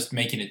bubble, almost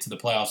making it to the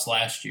playoffs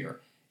last year.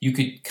 You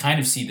could kind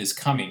of see this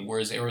coming,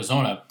 whereas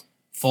Arizona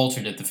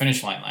faltered at the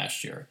finish line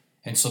last year.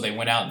 And so they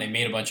went out and they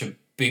made a bunch of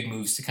big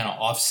moves to kind of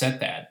offset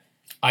that.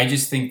 I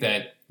just think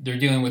that they're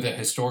dealing with a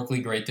historically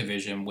great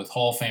division with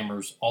Hall of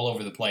Famers all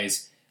over the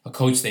place, a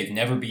coach they've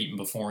never beaten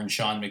before in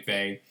Sean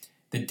McVay.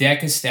 The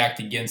deck is stacked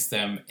against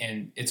them,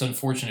 and it's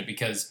unfortunate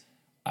because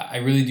I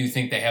really do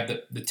think they have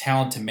the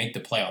talent to make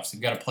the playoffs.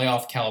 They've got a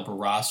playoff caliber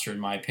roster,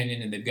 in my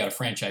opinion, and they've got a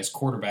franchise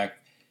quarterback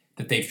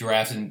that they've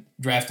drafted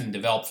and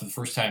developed for the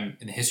first time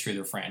in the history of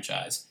their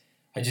franchise.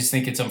 I just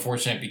think it's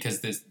unfortunate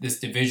because this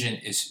division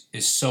is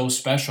so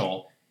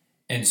special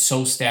and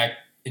so stacked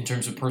in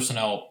terms of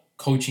personnel,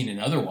 coaching,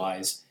 and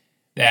otherwise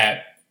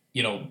that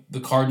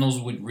the Cardinals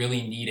would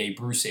really need a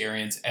Bruce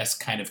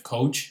Arians-esque kind of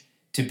coach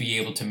to be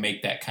able to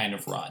make that kind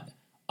of run.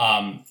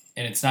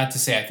 And it's not to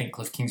say I think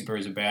Cliff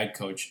Kingsbury is a bad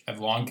coach. I've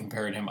long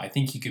compared him. I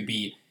think he could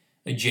be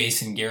a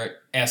Jason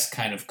Garrett-esque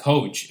kind of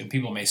coach, and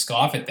people may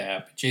scoff at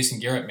that, but Jason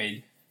Garrett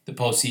made the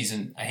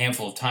postseason a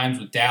handful of times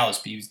with Dallas,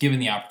 but he was given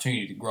the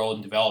opportunity to grow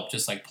and develop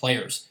just like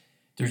players.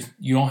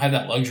 You don't have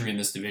that luxury in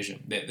this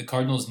division. The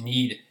Cardinals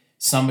need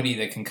somebody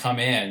that can come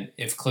in,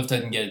 if Cliff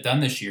doesn't get it done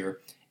this year,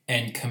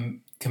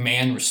 and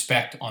command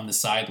respect on the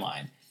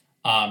sideline.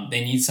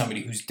 They need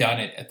somebody who's done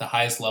it at the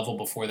highest level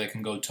before they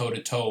can go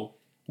toe-to-toe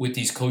with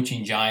these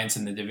coaching giants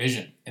in the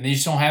division. And they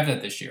just don't have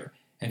that this year.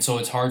 And so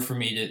it's hard for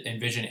me to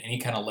envision any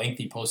kind of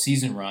lengthy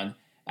postseason run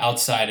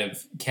outside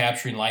of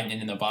capturing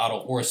lightning in the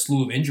bottle or a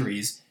slew of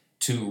injuries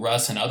to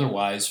Russ and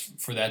otherwise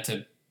for that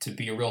to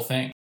be a real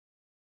thing.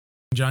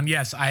 John,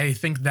 yes, I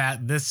think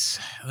that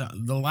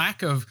the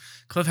lack of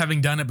Cliff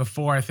having done it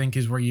before, I think,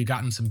 is where you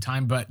gotten some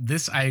time. But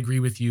this, I agree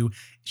with you,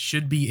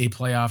 should be a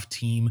playoff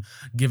team,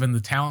 given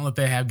the talent that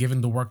they have, given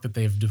the work that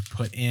they've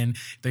put in.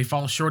 If they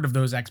fall short of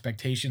those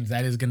expectations,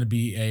 that is going to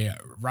be a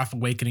rough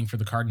awakening for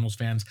the Cardinals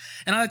fans.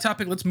 And on that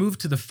topic, let's move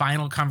to the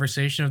final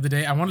conversation of the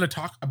day. I wanted to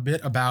talk a bit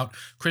about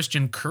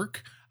Christian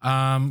Kirk.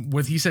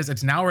 He says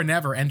it's now or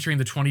never entering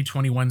the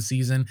 2021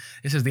 season.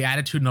 This is the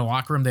attitude in the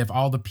locker room. They have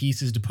all the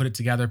pieces to put it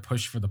together,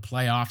 push for the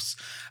playoffs.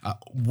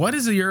 What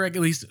is your, at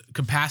least,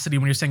 capacity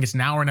when you're saying it's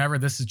now or never,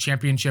 this is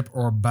championship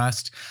or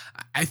bust?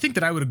 I think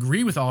that I would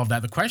agree with all of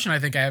that. The question I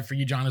think I have for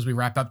you, John, as we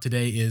wrap up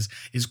today is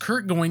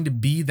Kirk going to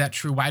be that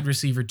true wide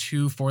receiver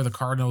 2 for the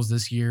Cardinals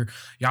this year?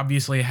 You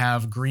obviously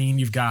have Green.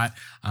 You've got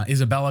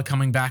Isabella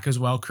coming back as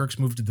well. Kirk's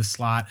moved to the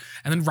slot.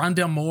 And then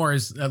Rondale Moore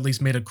has at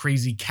least made a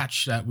crazy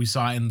catch that we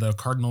saw in the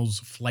Cardinals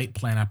flight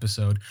plan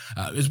episode.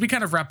 As we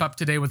kind of wrap up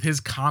today with his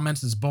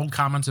comments, his bold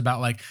comments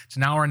about it's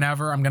now or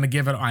never, I'm going to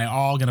give it my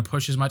all, going to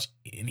push as much,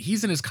 and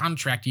he's in his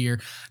contract year.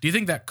 Do you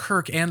think that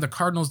Kirk and the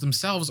Cardinals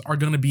themselves are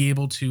going to be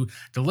able to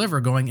deliver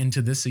going into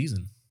this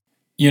season?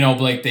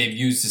 Blake, they've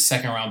used a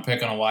second-round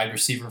pick on a wide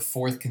receiver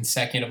 4th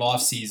consecutive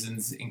off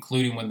seasons,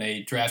 including when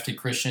they drafted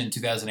Christian in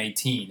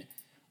 2018.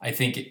 I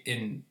think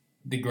in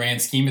the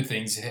grand scheme of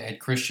things, had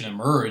Christian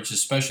emerged,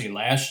 especially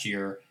last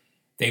year,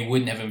 they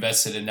wouldn't have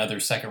invested another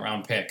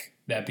second-round pick,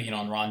 that being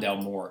on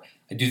Rondale Moore.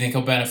 I do think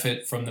he'll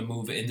benefit from the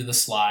move into the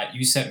slot.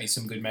 You sent me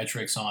some good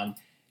metrics on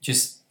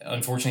just,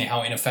 unfortunately,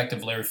 how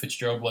ineffective Larry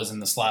Fitzgerald was in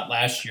the slot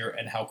last year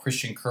and how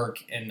Christian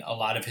Kirk and a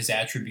lot of his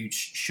attributes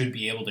should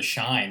be able to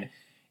shine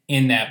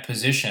in that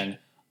position.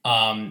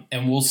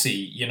 And we'll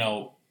see.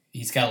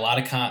 He's got a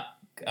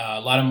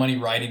lot of money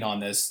riding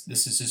on this.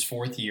 This is his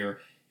 4th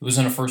year. It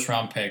wasn't a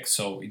first-round pick,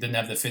 so he didn't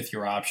have the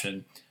 5th-year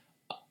option.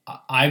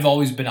 I've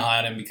always been high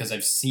on him because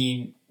I've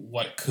seen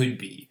what could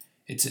be.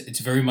 It's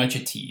very much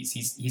a tease.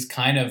 He's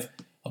kind of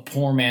a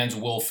poor man's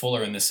Will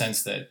Fuller in the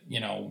sense that,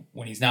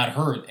 when he's not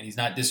hurt and he's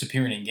not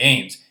disappearing in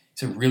games,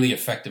 he's a really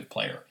effective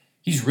player.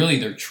 He's really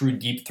their true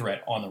deep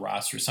threat on the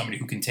roster, somebody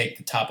who can take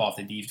the top off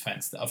the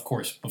defense, of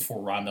course, before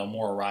Rondale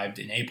Moore arrived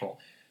in April.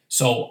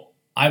 So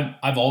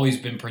I've always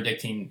been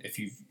predicting, if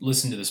you've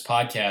listened to this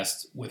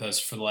podcast with us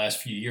for the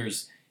last few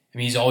years,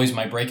 he's always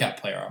my breakout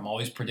player. I'm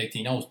always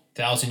predicting,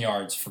 1,000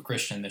 yards for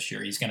Christian this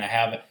year. He's going to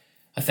have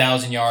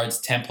 1,000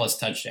 yards, 10-plus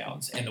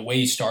touchdowns. And the way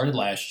he started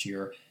last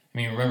year,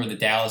 remember the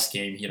Dallas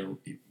game, he had a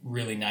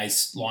really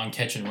nice long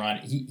catch and run.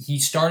 He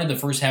started the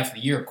first half of the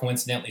year,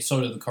 coincidentally,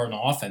 so did the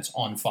Cardinal offense,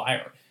 on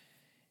fire.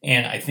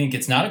 And I think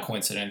it's not a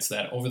coincidence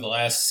that over the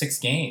last 6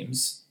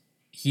 games,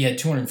 he had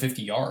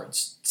 250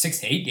 yards, 6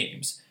 to 8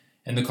 games.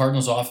 And the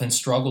Cardinals offense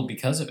struggled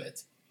because of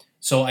it.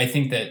 So I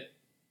think that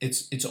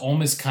it's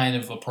almost kind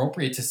of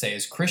appropriate to say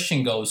as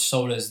Christian goes,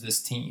 so does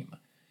this team.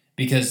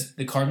 Because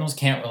the Cardinals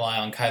can't rely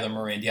on Kyler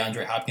Murray and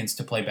DeAndre Hopkins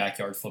to play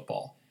backyard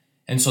football.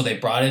 And so they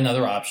brought in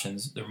other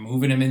options. They're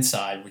moving him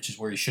inside, which is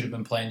where he should have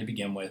been playing to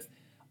begin with.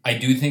 I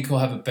do think he'll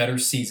have a better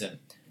season.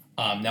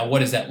 Now, what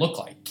does that look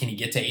like? Can he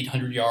get to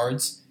 800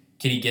 yards?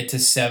 Can he get to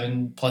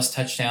 7+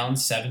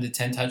 touchdowns, 7 to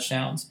 10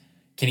 touchdowns?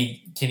 Can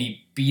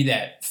he be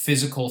that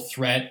physical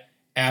threat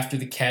after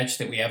the catch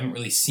that we haven't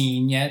really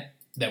seen yet,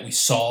 that we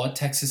saw at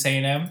Texas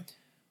A&M?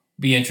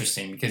 Be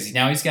interesting, because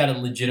now he's got a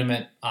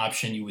legitimate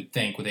option, you would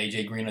think, with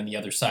A.J. Green on the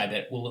other side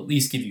that will at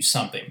least give you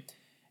something.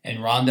 And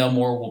Rondale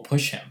Moore will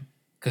push him,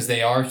 because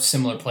they are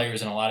similar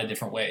players in a lot of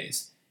different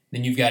ways.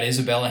 Then you've got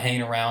Isabella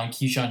hanging around,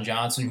 Keyshawn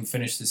Johnson, who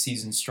finished the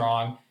season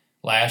strong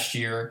last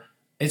year.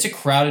 It's a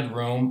crowded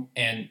room,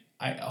 and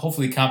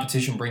hopefully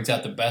competition brings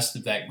out the best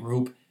of that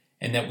group,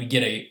 and that we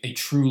get a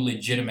true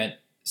legitimate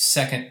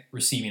second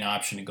receiving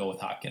option to go with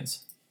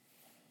Hopkins.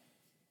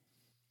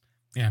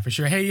 Yeah, for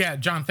sure. Hey, yeah,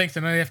 John, thanks.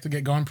 I know you have to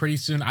get going pretty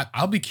soon.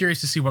 I'll be curious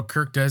to see what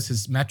Kirk does.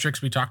 His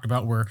metrics we talked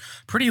about were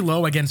pretty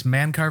low against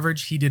man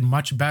coverage. He did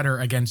much better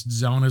against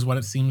zone is what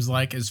it seems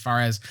like, as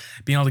far as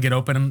being able to get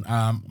open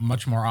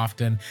much more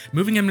often.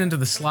 Moving him into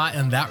the slot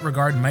in that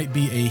regard might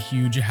be a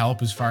huge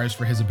help as far as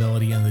for his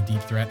ability in the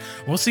deep threat.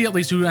 We'll see at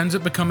least who ends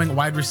up becoming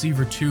wide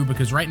receiver 2,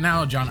 because right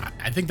now, John,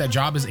 I think that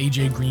job is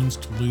A.J. Green's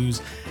to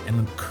lose,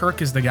 and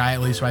Kirk is the guy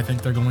at least who I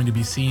think they're going to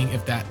be seeing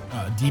if that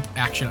deep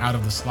action out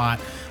of the slot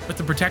with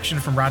the protection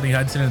from Rodney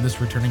Hudson and this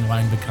returning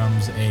line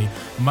becomes a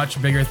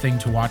much bigger thing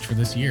to watch for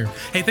this year.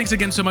 Hey, thanks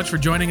again so much for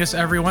joining us,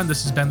 everyone.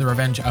 This has been the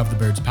Revenge of the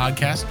Birds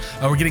podcast.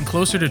 We're getting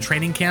closer to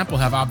training camp. We'll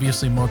have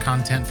obviously more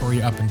content for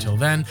you up until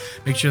then.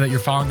 Make sure that you're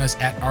following us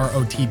at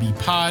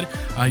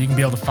ROTBPod. You can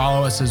be able to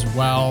follow us as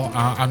well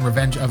on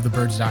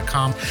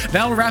revengeofthebirds.com.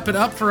 That'll wrap it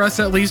up for us,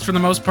 at least for the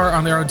most part,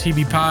 on the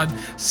ROTB pod.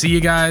 See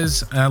you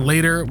guys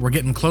later. We're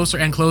getting closer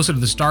and closer to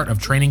the start of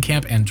training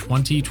camp and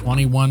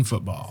 2021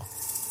 football.